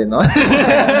na lang din, no?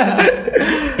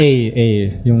 A.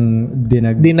 Yung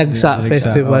Dinagsa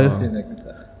Festival. oo.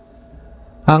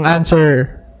 Ang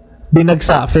answer,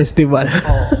 Dinagsa Festival.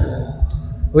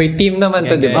 Wait, team naman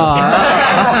to, di ba?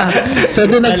 So,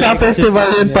 Dinagsa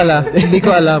Festival yun pala. Hindi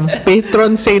ko alam.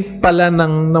 Patron saint pala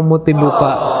ng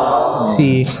Muntinlupa.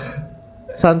 Si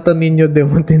Santo Niño de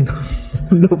Muntinlupa.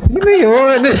 Sino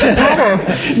yun?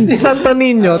 Si Santo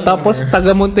Niño, tapos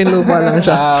taga Muntinlupa lang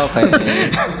siya. Okay.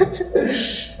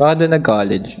 Baka doon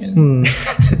nag-college.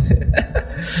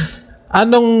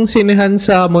 Anong sinehan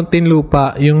sa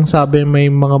Muntinlupa yung sabi may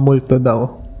mga multo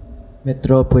daw?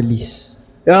 Metropolis.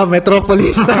 Yeah,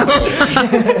 Metropolis.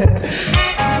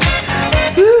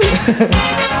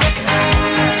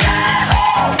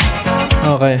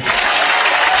 Okay.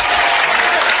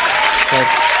 So,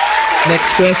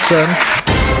 next question.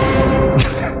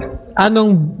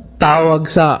 Anong tawag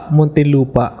sa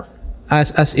Muntinlupa?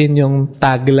 As in yung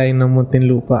tagline ng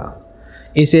Muntinlupa.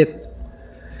 Is it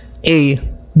A,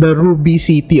 the Ruby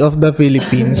City of the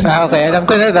Philippines? Okay, alam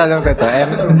ko to.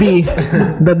 B,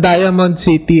 the Diamond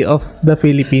City of the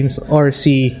Philippines, or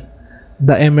C,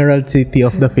 the Emerald City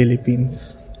of the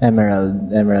Philippines?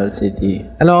 Emerald City.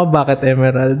 Alam mo bakit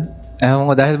Emerald? Ewan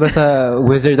ko, dahil ba sa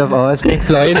Wizard of Oz, Pink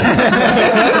Floyd?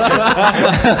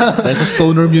 Dahil sa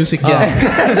stoner music yan.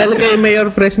 Dahil kay Mayor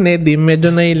Fresnedi,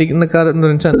 medyo nagkaroon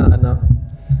rin siya ng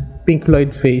Pink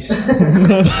Floyd face.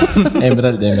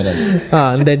 Emerald.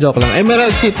 Hindi, joke lang.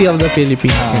 Emerald City of the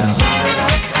Philippines. Yeah.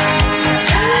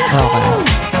 Okay.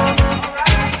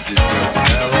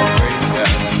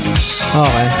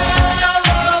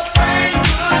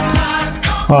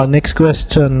 Okay. Next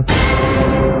question.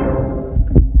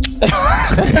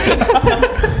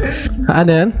 Ano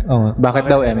yan? Bakit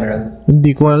daw Emerald?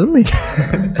 Hindi ko alam eh.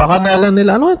 Pakanalan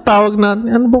nila. Ano ang tawag natin?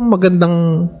 Ano bang magandang...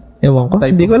 Ewan ko.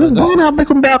 Hindi ko alam. Hindi ko nabi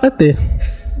kung bakit eh.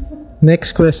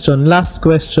 Next question. Last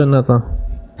question na to.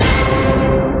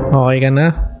 Okay ka na?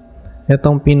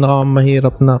 Itong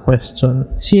pinakamahirap na question.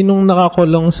 Sinong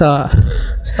nakakulong sa...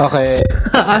 Okay.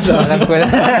 Alam ko na.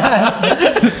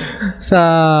 sa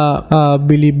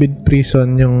Bilibid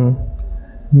Prison yung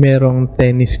merong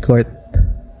tennis court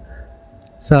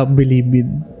sa Bilibid.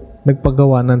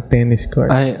 Nagpagawa ng tennis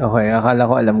court. Ay, okay. Akala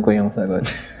ko alam ko yung sagot.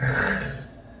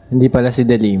 Hindi pala si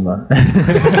Delima.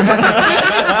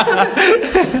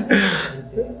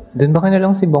 Doon ba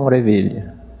kanilang si Bong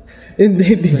Revilla?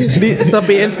 Hindi. Sa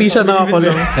PNP siya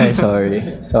nakakulong. Ay,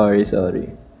 sorry.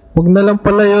 Huwag na lang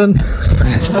pala yun.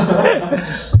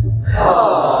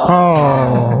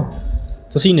 Oh.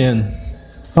 So, sino yun?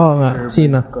 Oo nga.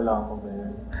 Sino? Ko lang ako ba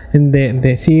yun?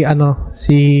 Hindi.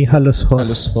 Si Halos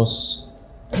Host.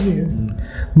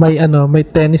 May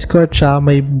tennis court siya,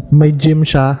 may gym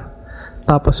siya,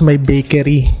 tapos may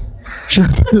bakery. Siya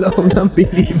sa loob ng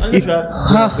Bilibid.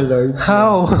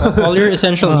 How? All your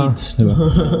essential needs, di ba?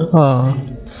 Oo.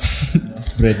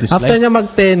 Bread is After life. niya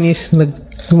mag-tennis,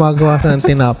 gumagawa siya ng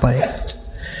tinapay.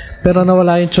 Pero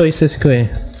nawala yung choices ko eh.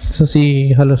 So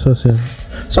si Halos Host yun.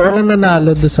 So walang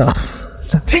nanalo doon sa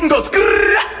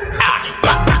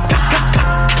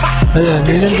Ayun,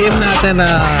 yun yung game natin na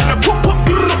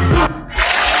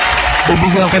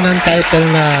bibigyan ko ng title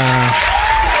na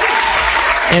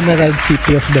Emerald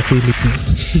City of the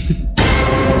Philippines.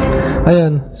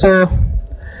 Ayun, so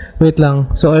wait lang.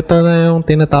 So ito na yung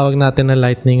tinatawag natin na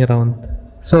lightning round.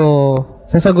 So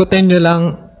sasagutin nyo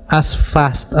lang as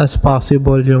fast as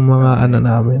possible yung mga ano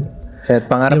namin.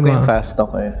 Shit, pangarap ko yung fast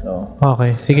talk eh. So,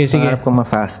 Okay, sige. pangarap ko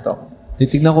ma-fast talk.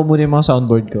 Titignan ko muna yung mga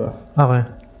soundboard ko. Okay.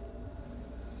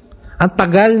 Ang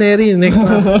tagal, Neri. Next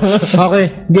one. Okay,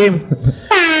 game.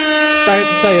 Start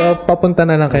sa'yo, papunta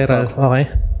na lang kay Ralph. Okay?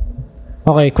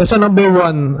 Okay, question number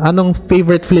 1. Anong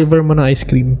favorite flavor mo ng ice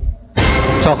cream?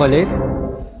 Chocolate?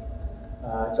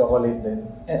 Chocolate din.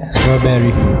 Strawberry.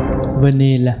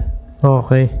 Vanilla.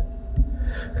 Okay.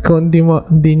 Kung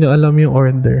hindi nyo alam yung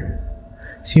order,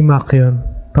 si Mac yun,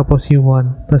 tapos si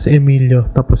Juan, tapos Emilio,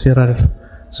 tapos si Ralph.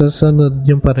 So, sunod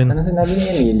yun pa rin. Ano sinabi ni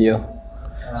Emilio?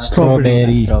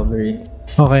 Strawberry. Strawberry.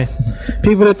 Okay.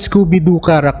 Favorite Scooby-Doo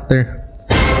character?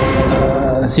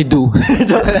 Si Du.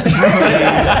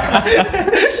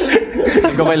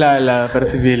 Hindi ko kilala, pero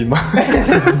si Vilma.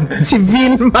 Si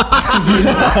Vilma.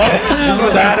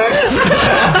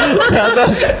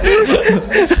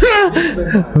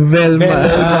 Velma.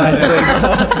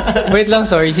 Wait lang,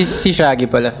 sorry. Si Shaggy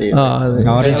pala favorite.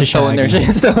 Ako rin si Stoner Shaggy.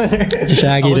 siya. Stoner. Si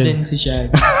Shaggy Ako rin. din si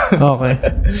Shaggy. Okay.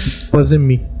 Wasn't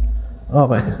me.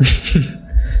 Okay.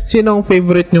 Sino ang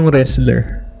favorite nyong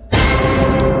wrestler?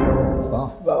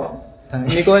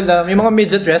 Hindi ko alam. May mga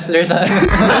midget wrestlers sa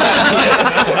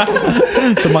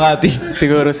Sa Makati.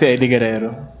 Siguro si Eddie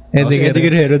Guerrero. Eddie Si Eddie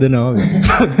Guerrero. Guerrero din ako.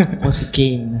 O si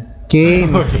Kane.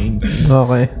 Kane.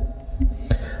 Okay.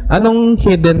 Anong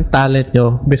hidden talent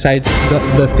nyo besides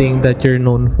the thing that you're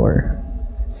known for?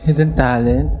 Hidden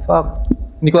talent? Fuck.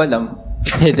 Hindi ko alam.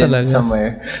 It's hidden Talaga?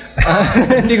 somewhere.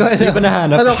 Hindi ko alam. Hindi ko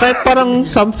nahanap. Ano, kahit parang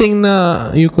something na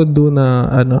you could do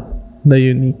na, na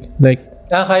unique.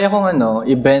 Like, Kaya kong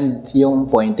i-bend yung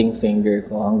pointing finger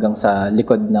ko hanggang sa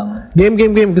likod ng...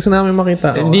 game. Gusto namin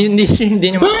makita. Hindi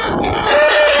nyo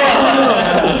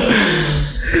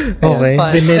Okay.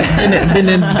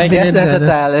 Ayun, I guess that's a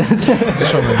talent.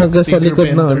 Hanggang sa likod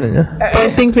ng niya.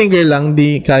 Pointing finger lang,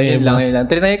 di kaya Yun lang.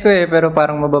 Trinay ko pero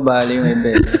parang mababali yung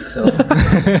i-bend. So,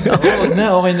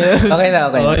 Okay na.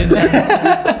 okay na.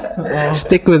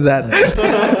 Stick with that.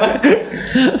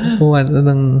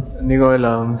 Hindi ko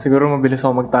alam. Siguro mabilis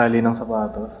ako magtali ng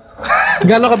sapatos.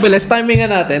 Gano'ng kabilis?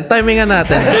 Timingan natin.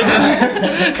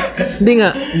 Hindi nga.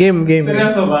 Game.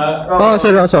 Seryoso ba? Oo,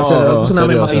 seryoso. Gusto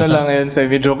namin seryoso. Ano makita. lang yun,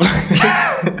 semi-joke lang.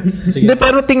 Hindi,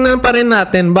 pero tingnan pa rin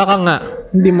natin. Baka nga.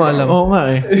 Hindi mo alam. Oo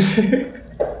nga eh.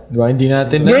 Diba, hindi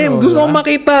natin Game. Gusto kong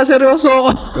makita. Seryoso ako.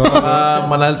 Baka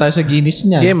manal tayo sa Guinness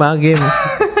niya. Game.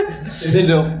 Hindi,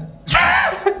 joke.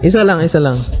 Isa lang.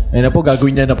 Ayun na po,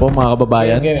 gagawin niya na po mga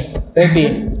kababayan.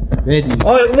 Ready?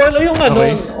 Oh, well, yung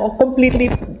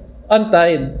completely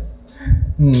untied.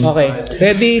 Okay.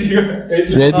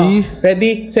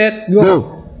 Ready, set,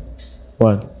 go.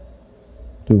 1,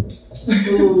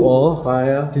 2. Oo,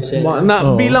 kaya.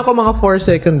 Bilang ko mga 4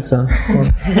 seconds, ha.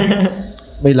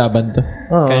 May laban to.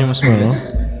 Oo. Kaya mas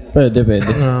mabilis. Pwede.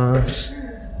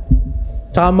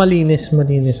 Tsaka malinis ang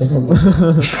pag-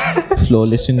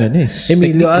 Flawless yun eh.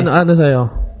 Emilio, ano sa'yo?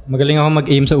 Magaling ako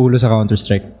mag-aim sa ulo sa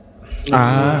Counter-Strike.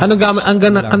 Anong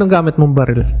gamit mong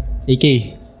baril? AK.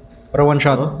 Pero one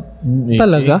shot.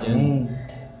 Talaga?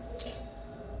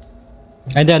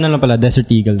 Ay, di, ano lang pala. Desert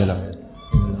Eagle na lang.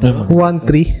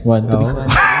 1-3. 1,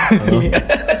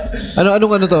 3.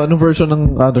 Anong to? Anong version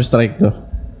ng Counter-Strike to?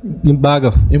 Yung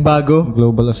bago. Yung bago?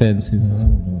 Global Offensive.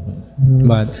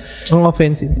 But, Ang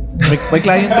offensive. May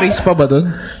client trace pa ba doon?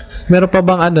 Meron pa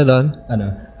bang doon? ano?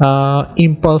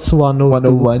 Impulse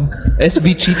 101. 101. SV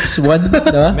Cheats 1.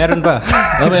 Diba? Meron pa.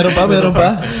 Meron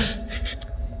pa.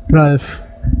 Ralph.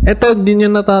 Ito, din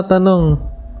yung natatanong.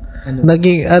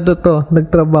 Naging,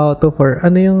 nagtrabaho to for,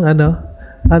 ano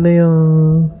yung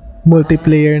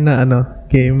multiplayer na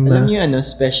game na. Alam niyo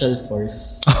Special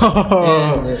Force.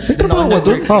 Trabaho ba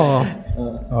doon? Oo.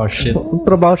 Oh, shit.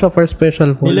 Trabaho siya for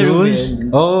special force. Nilaro mo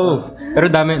yun. Oh. Pero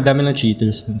dami ng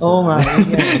cheaters. Dun, Oo nga.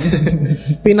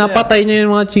 Pinapatay niya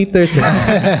yung mga cheaters.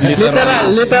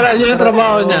 Literal yun yung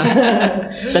trabaho niya.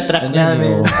 Tatrack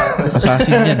namin.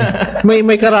 Assassin yan.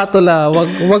 May karatula,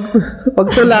 wag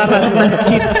tularan ng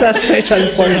cheat sa special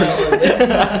force.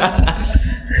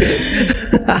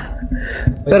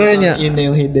 Pero yun nga. Yun na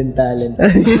yung hidden talent.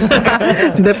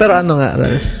 Hindi, pero nga,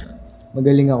 Ralph?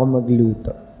 Magaling ako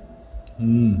magluto.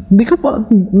 Hindi ka pa,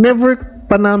 never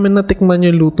pa namin natikman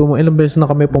yung luto mo. Ilang beses na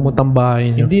kami pumuntang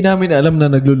bahay niyo. Hindi namin alam na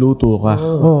nagluluto ka.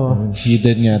 Oo.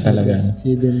 Hidden nga talaga.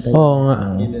 Hidden talent. Oo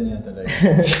nga.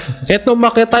 Kahit nung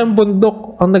makita yung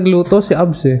bundok, ang nagluto si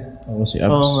Abs eh. Ako si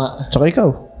Abs. Oo nga. Tsaka ikaw.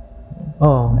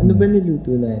 Oo. Ano ba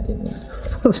niluto natin?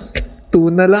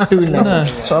 Tuna lang.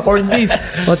 Sa corned beef.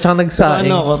 O, tsaka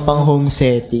nagsaing. Ano ako, pang home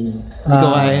setting. Hindi ko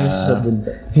kaya sa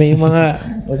bundok. May mga...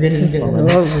 Ganun.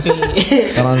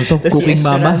 Parang ito, Tapos cooking si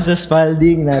mama. Esperanza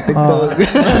Spalding, natugtog.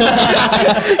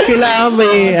 Kailangan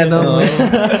may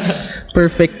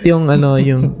perfect yung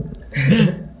yung...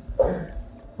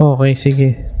 Okay, sige.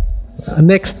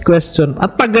 Next question.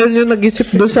 At tagal nyo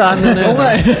nag-isip doon sa na yun.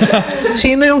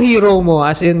 Sino yung hero mo?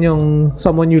 As in yung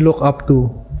someone you look up to?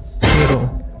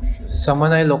 Hero.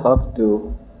 Someone I look up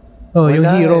to. Oh, yung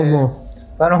hero mo.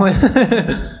 Parang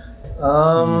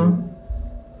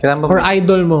kailangan ba? Or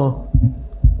idol mo.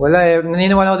 Wala eh.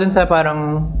 Naniniwala ko dun sa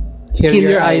parang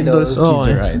Kill your idols. Oh,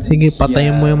 sige,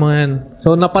 patayin mo yung mga yan.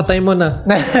 So, napatay mo na.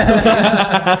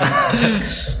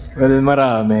 Well,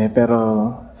 marami. Pero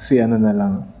si na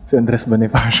lang. Si Andres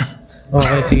Bonifacio.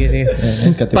 Okay, sige.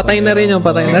 Patay na rin yung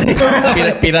patay na rin.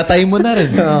 Pinatay mo na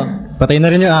rin. Oo. Patay na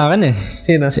rin yung akin eh.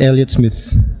 Sino? Si Elliot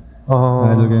Smith. Oo.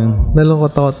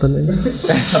 Nalungkot ako tuloy.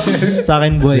 Sa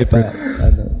akin buhay pa.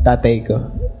 Tatay ko.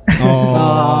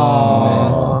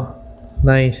 Oh.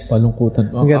 Nice.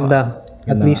 Palungkutan. Ang ganda.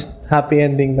 At least, happy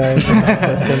ending na yun.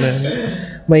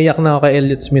 Maiyak na ako kay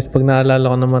Elliot Smith pag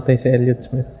naalala ko namatay si Elliot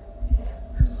Smith.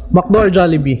 McDo or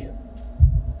Jollibee?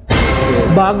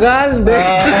 Bagal! Hindi.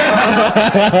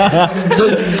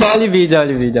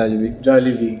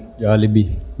 Jollibee.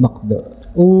 McDo.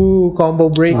 Ooh, combo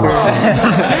breaker.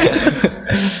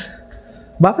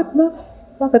 Bakit ba?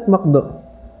 Bakit McDo?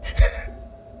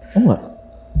 Oo nga.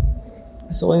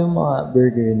 Gusto ko yung mga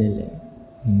burger nila.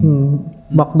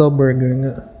 McDo burger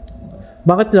nga.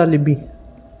 Bakit Jollibee?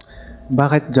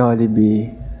 Bakit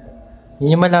Jollibee?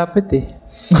 Yun yung malapit eh.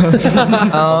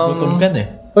 Gutom ka na eh.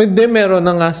 O hindi, meron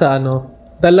na nga sa ano.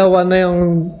 Dalawa na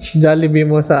yung Jollibee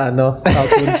mo sa ano,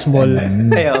 Southwoods Mall.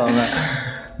 Ay, oo nga.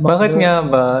 Bakit nga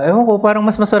ba? Ewan ko, parang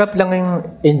mas masarap lang yung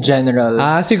in general.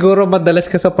 Siguro madalas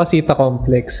ka sa Pasita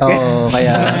Complex. Oo,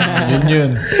 kaya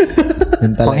Yun.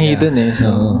 Yun talaga. panghidon eh.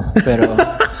 So, pero,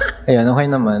 ayun, okay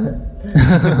naman.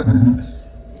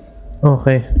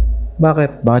 Okay.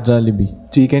 Bakit? Bakit Jollibee?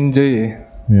 Chicken Joy eh.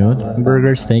 Yun.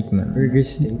 Burger steak, man. Burger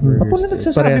steak. Ako na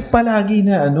nagsasabi palagi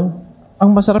na ang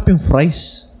masarap yung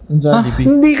fries ng Jollibee.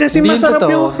 Hindi kasi Hindi yun masarap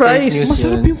totoo. yung Fake fries. news.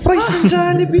 Masarap yung fries ng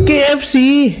Jollibee. KFC!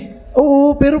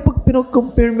 Oo, pero pag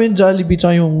pinag-compare mo yung Jollibee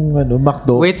tsaka yung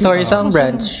McDo. Wait, sorry, saan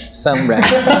branch? Saan branch?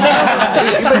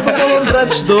 Iba-iba ka yung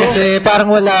branch do. Kasi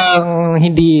parang walang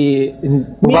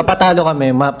mapapatalo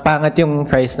kami, mapangat yung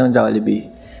fries ng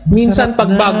Jollibee. Minsan pag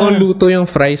bagong luto yung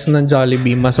fries ng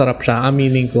Jollibee, masarap siya.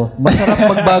 Aminin ko. Masarap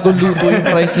pag bagong luto yung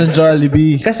fries ng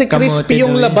Jollibee. Kasi crispy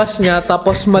yung labas niya,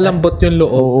 tapos malambot yung loob.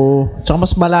 Oo. Tsaka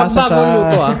mas Pag malasa siya. bagong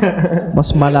luto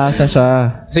Mas malasa siya.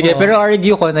 Sige, pero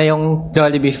argue ko na yung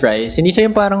Jollibee fries, hindi siya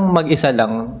yung parang mag-isa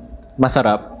lang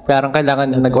masarap. Parang kailangan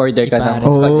nag-order ka ng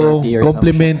Oo. spaghetti or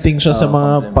Complementing siya sa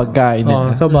mga pagkain Oh,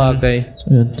 nila. sa bagay. So,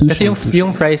 yun, Kasi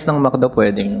yung fries ng McDo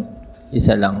pwedeng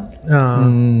isa lang.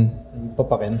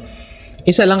 Papakin.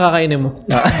 Isa lang kakainin mo.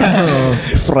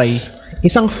 fry.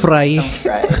 Isang fry.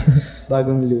 Fry.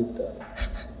 Bagong luto.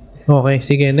 Okay,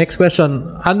 sige. Next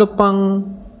question. Ano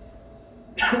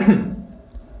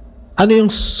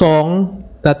yung song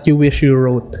that you wish you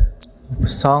wrote?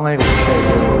 Song I wish I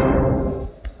wrote.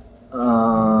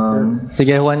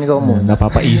 Sige, Juan, ikaw muna.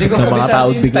 Napapaisip ng mga tao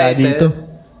bigla dito.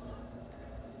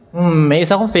 May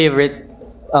isa kong favorite.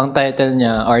 Ang title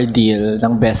niya, Our Deal,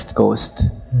 ng Best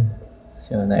Coast.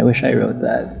 So, I wish I wrote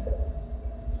that.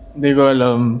 Hindi ko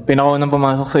alam. Pinakaunang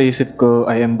pumasok sa isip ko,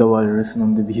 I Am the Walrus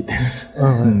ng The Beatles.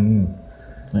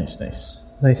 Nice.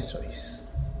 Nice choice.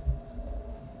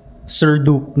 Sir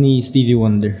Duke ni Stevie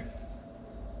Wonder.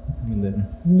 And then,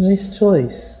 Nice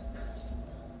choice.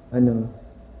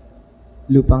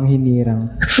 Lupang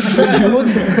hinirang.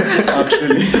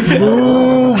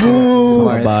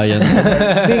 Smart. Bayan.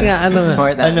 Hindi nga, ano nga.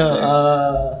 Smart answer.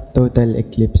 Total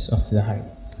Eclipse of the Heart.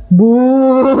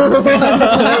 Boo!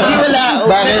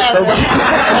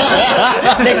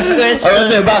 Next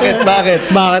question.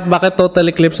 Bakit Total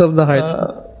Eclipse of the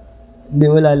Heart?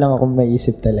 Hindi, wala lang akong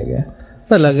maisip talaga.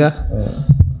 Talaga?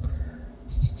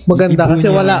 Maganda kasi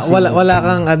wala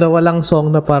kang walang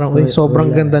song na parang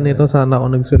sobrang ganda nito, sana ako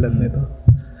nagsulat nito.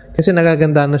 Kasi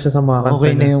nagaganda na siya sa mga kanta.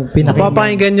 Okay na yung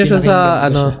Papakinggan niyo siya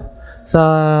sa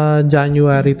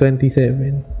January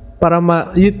 27. Para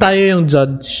tayo yung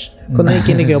judge. Kung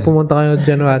nakikinig kayo, pumunta kayo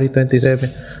January 27.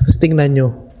 Tapos tingnan nyo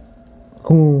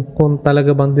kung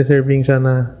talaga bang deserving siya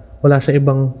na wala siya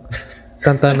ibang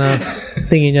kanta na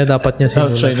tingin niya dapat niya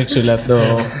sinulat. Siya yung nagsulat do.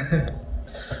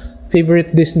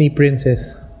 Favorite Disney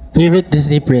princess? Favorite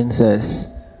Disney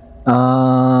princess?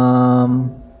 Oh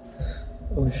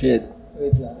shit.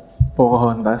 Wait lang.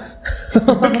 Pocahontas.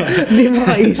 Hindi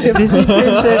makaisip. Disney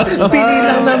princess. Pili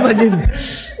lang naman yun.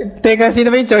 Teka,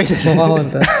 sino ba yung choices?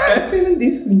 Pocahontas.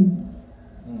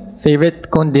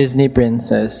 Favorite kong Disney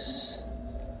princess?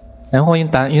 Ewan ko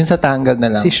yung sa Tangled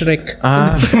na lang. Si Shrek.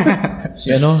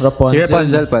 Si Rapunzel. Si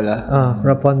Rapunzel pala.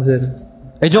 Rapunzel.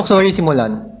 Joke, sorry, si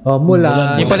Mulan. Oh,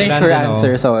 Mulan. Yung pala yung sure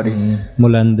answer, sorry.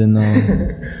 Mulan din,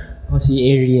 Ako si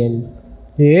Ariel.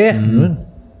 Yeah.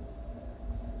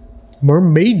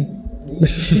 Mermaid.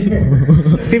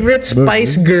 Favorite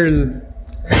Spice Girl?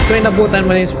 Ito yung nabutan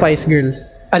mo na yung Spice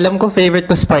Girls. Alam ko favorite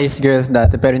ko Spice Girls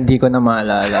dati pero hindi ko na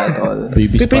maalala at all.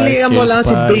 Baby Spice. Pipilian mo Girl lang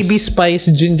si Spice. Baby Spice,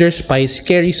 Ginger Spice,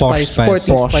 Carrie Spice,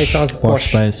 Sporty Spice, saka Posh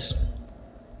Spice.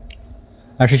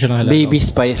 Actually, siya lang kilala. Baby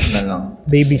Spice na lang.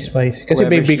 Baby Spice. Kasi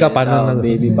Whoever baby she ka is. pa na.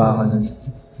 Baby pa ako nun.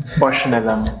 Posh na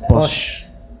lang. Posh.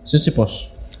 Sino si Posh?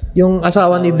 Yung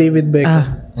asawa ni David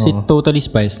Beckham. Si Totally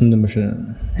Spice, nandun ba siya?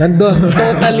 Nandun.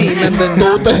 Nandun.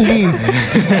 Totally.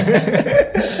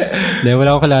 Hindi,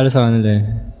 wala ko kilala sa kanila eh.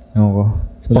 Ewan ko.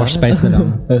 Posh Spice na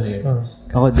lang.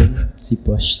 Ako din. Si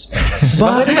Posh Spice.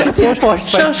 Bakit si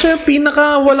Posh Spice? Siya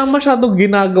pinaka walang masyadong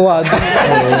ginagawa.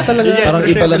 Talaga. Parang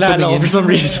iba lang tumingin. For some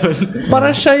reason.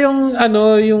 Para siya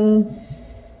yung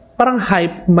parang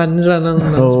hype man siya ng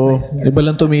Oo. Spice Girl. Iba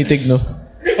lang tumitig, no?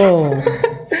 Oh.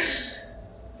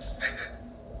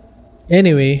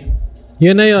 Anyway,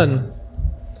 yun na yun.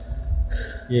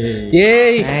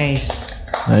 Yay!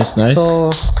 Nice. Nice. So,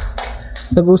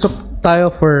 nag-usap tayo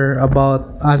for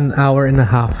about an hour and a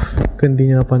half. Kung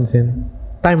di nyo napansin.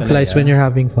 Time flies when you're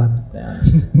having fun.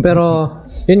 Pero,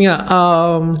 yun nga,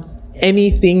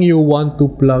 anything you want to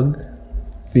plug?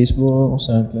 Facebook,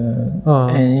 SoundCloud.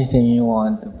 Anything you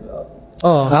want to plug.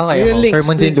 Okay, yung links. For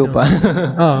Muntinlupa.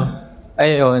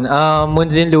 Ayun,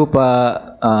 Muntinlupa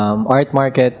Art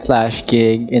Market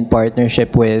 /gig in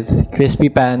partnership with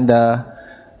Crispy Panda,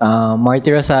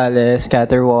 Marty Rosales,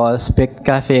 Caterwauls, Pick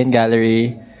Cafe and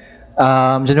Gallery.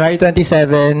 January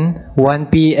 27, 1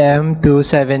 p.m. to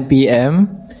 7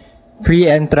 p.m. Free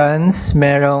entrance.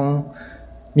 Merong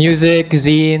music,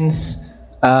 zines,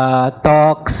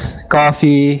 talks,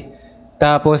 coffee.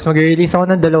 Tapos mag-release ako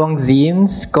ng 2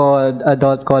 zines called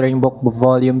Adult Coloring Book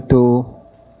Volume 2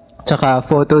 tsaka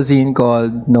photo zine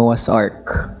called Noah's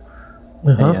Ark.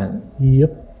 Ayan. Yep.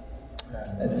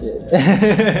 That's it.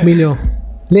 Emilio,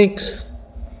 links.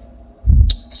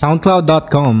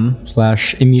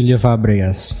 soundcloud.com/Emilio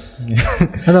Fabregas.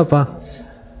 Ano pa?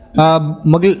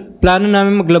 Plano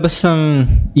namin maglabas ng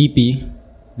EP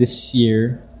this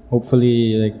year.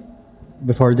 Hopefully, like,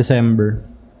 before December.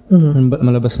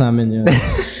 Malabas namin yun.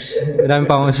 Marami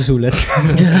pa akong susulat.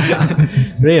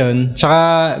 Pero yun.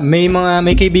 Tsaka, may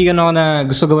kaibigan ako na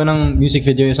gusto gawa ng music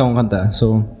video yung sa akong kanta.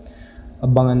 So,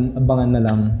 abangan na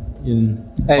lang. Yun.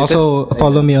 Also,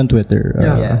 follow me on Twitter.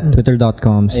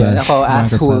 Twitter.com/ Ako,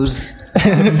 assholes.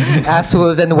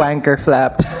 Assholes and wanker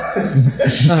flaps.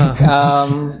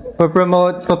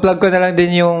 Pa-plug ko na lang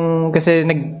din yung, kasi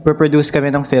nag-produce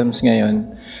kami ng films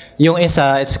ngayon. Yung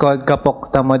isa, it's called Kapok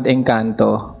Tamod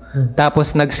Encanto.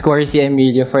 Tapos nag-score si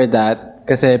Emilio for that.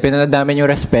 Kasi pinanood namin yung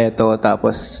Respeto.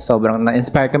 Tapos sobrang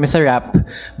na-inspire kami sa rap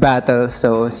battle.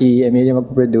 So, si Emilio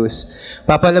mag-produce.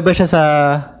 Papalabas siya sa,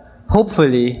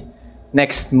 hopefully,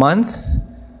 next month.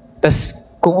 Tas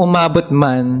kung umabot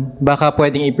man, baka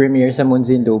pwedeng i-premiere sa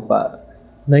Muntinlupa.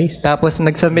 Nice. Tapos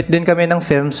nag-submit din kami ng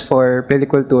films for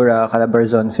Pelicultura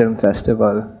Calabarzon Film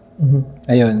Festival.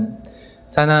 Ayun.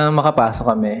 Sana makapasok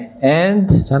kami. And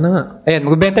sana nga. Ayun,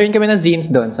 magbenta rin kami ng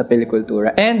zines doon sa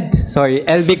Pelicultura. And,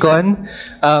 LBCon,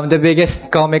 the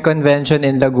biggest comic convention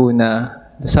in Laguna.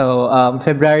 So,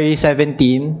 February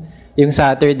 17, yung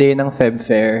Saturday ng Feb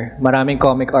Fair. Maraming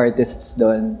comic artists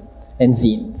doon. And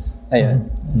zines.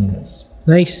 Ayun.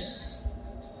 Nice.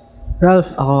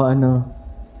 Ralph. Ako,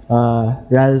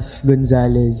 Ralph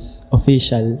Gonzalez,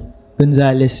 official.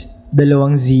 Gonzalez,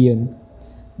 2 Z yun.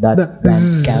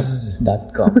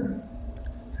 .bandcamp.com.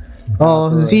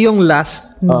 Z yung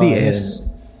last, hindi S.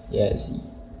 Yes.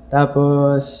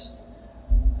 Tapos,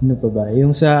 ano pa ba?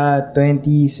 Yung sa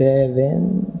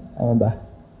 27, tama ba?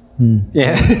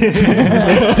 Yeah.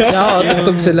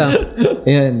 Tutugtog sila.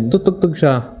 Ayan. Tutugtog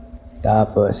siya.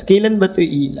 Tapos, kailan ba ito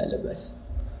ilalabas?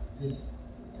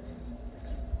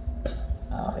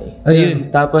 Okay.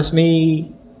 Ayun. Tapos may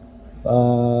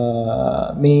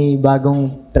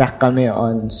bagong track kami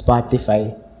on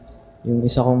Spotify. Yung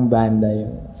isa kong banda,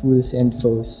 yung Fools and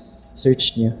Foes.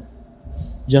 Search nyo.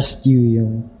 Just You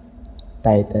yung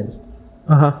title.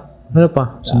 Ano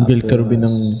pa? Sumigil ka rin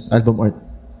ng album art.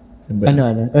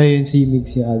 Ayun, si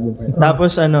Migs yung album art.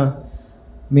 Tapos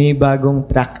may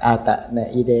bagong track ata na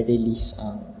i-release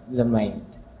ang The Mind.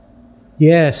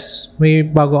 Yes, may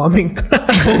bago kaming track.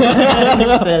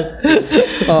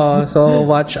 So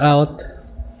watch out.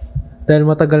 Dahil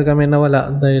matagal kami nawala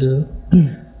dahil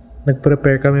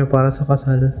nag-prepare kami para sa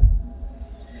kasal.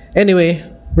 Anyway,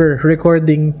 we're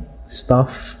recording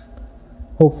stuff.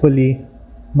 Hopefully,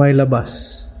 may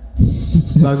labas.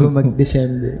 Bago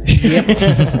mag-December.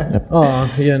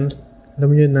 Yun. Alam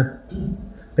nyo na.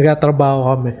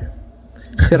 Nagtatrabaho kami.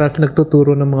 Si Ralph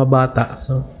nagtuturo ng mga bata.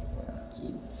 So,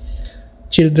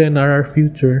 children are our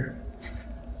future.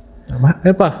 Tama.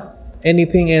 Ano pa?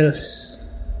 Anything else?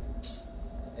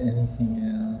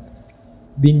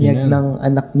 Binyag ng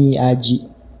anak ni Aji.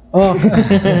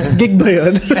 Gig ba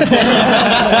yun?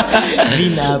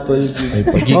 Green Apple.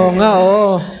 Nga.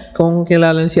 Kung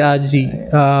kilala si Aji,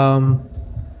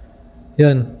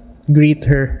 yun. Greet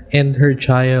her and her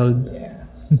child. Yeah.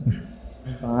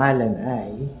 Pangalan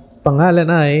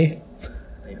ay...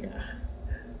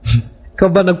 Ikaw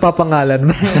ba nagpapangalan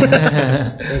mo?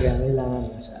 Teka,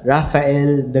 kailangan sa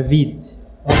Rafael David.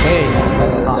 Okay.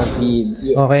 Rafael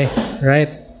David. Okay, right.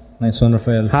 Nice one,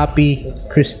 Rafael. Happy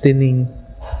christening.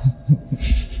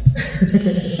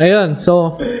 Ayun,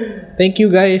 so, thank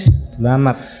you guys.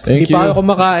 Salamat. Hindi pa kayo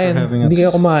kumakain. Hindi kayo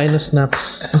kumain ng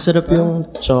snacks. Masarap yung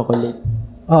chocolate.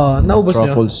 Naubos nyo.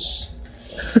 Truffles.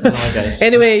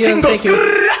 Anyway, yun, thank you.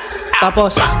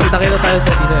 Tapos, kita-kita tayo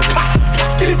sa P7.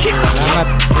 Salamat.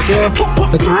 Thank you.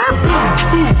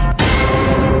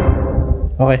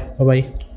 Okay, bye-bye.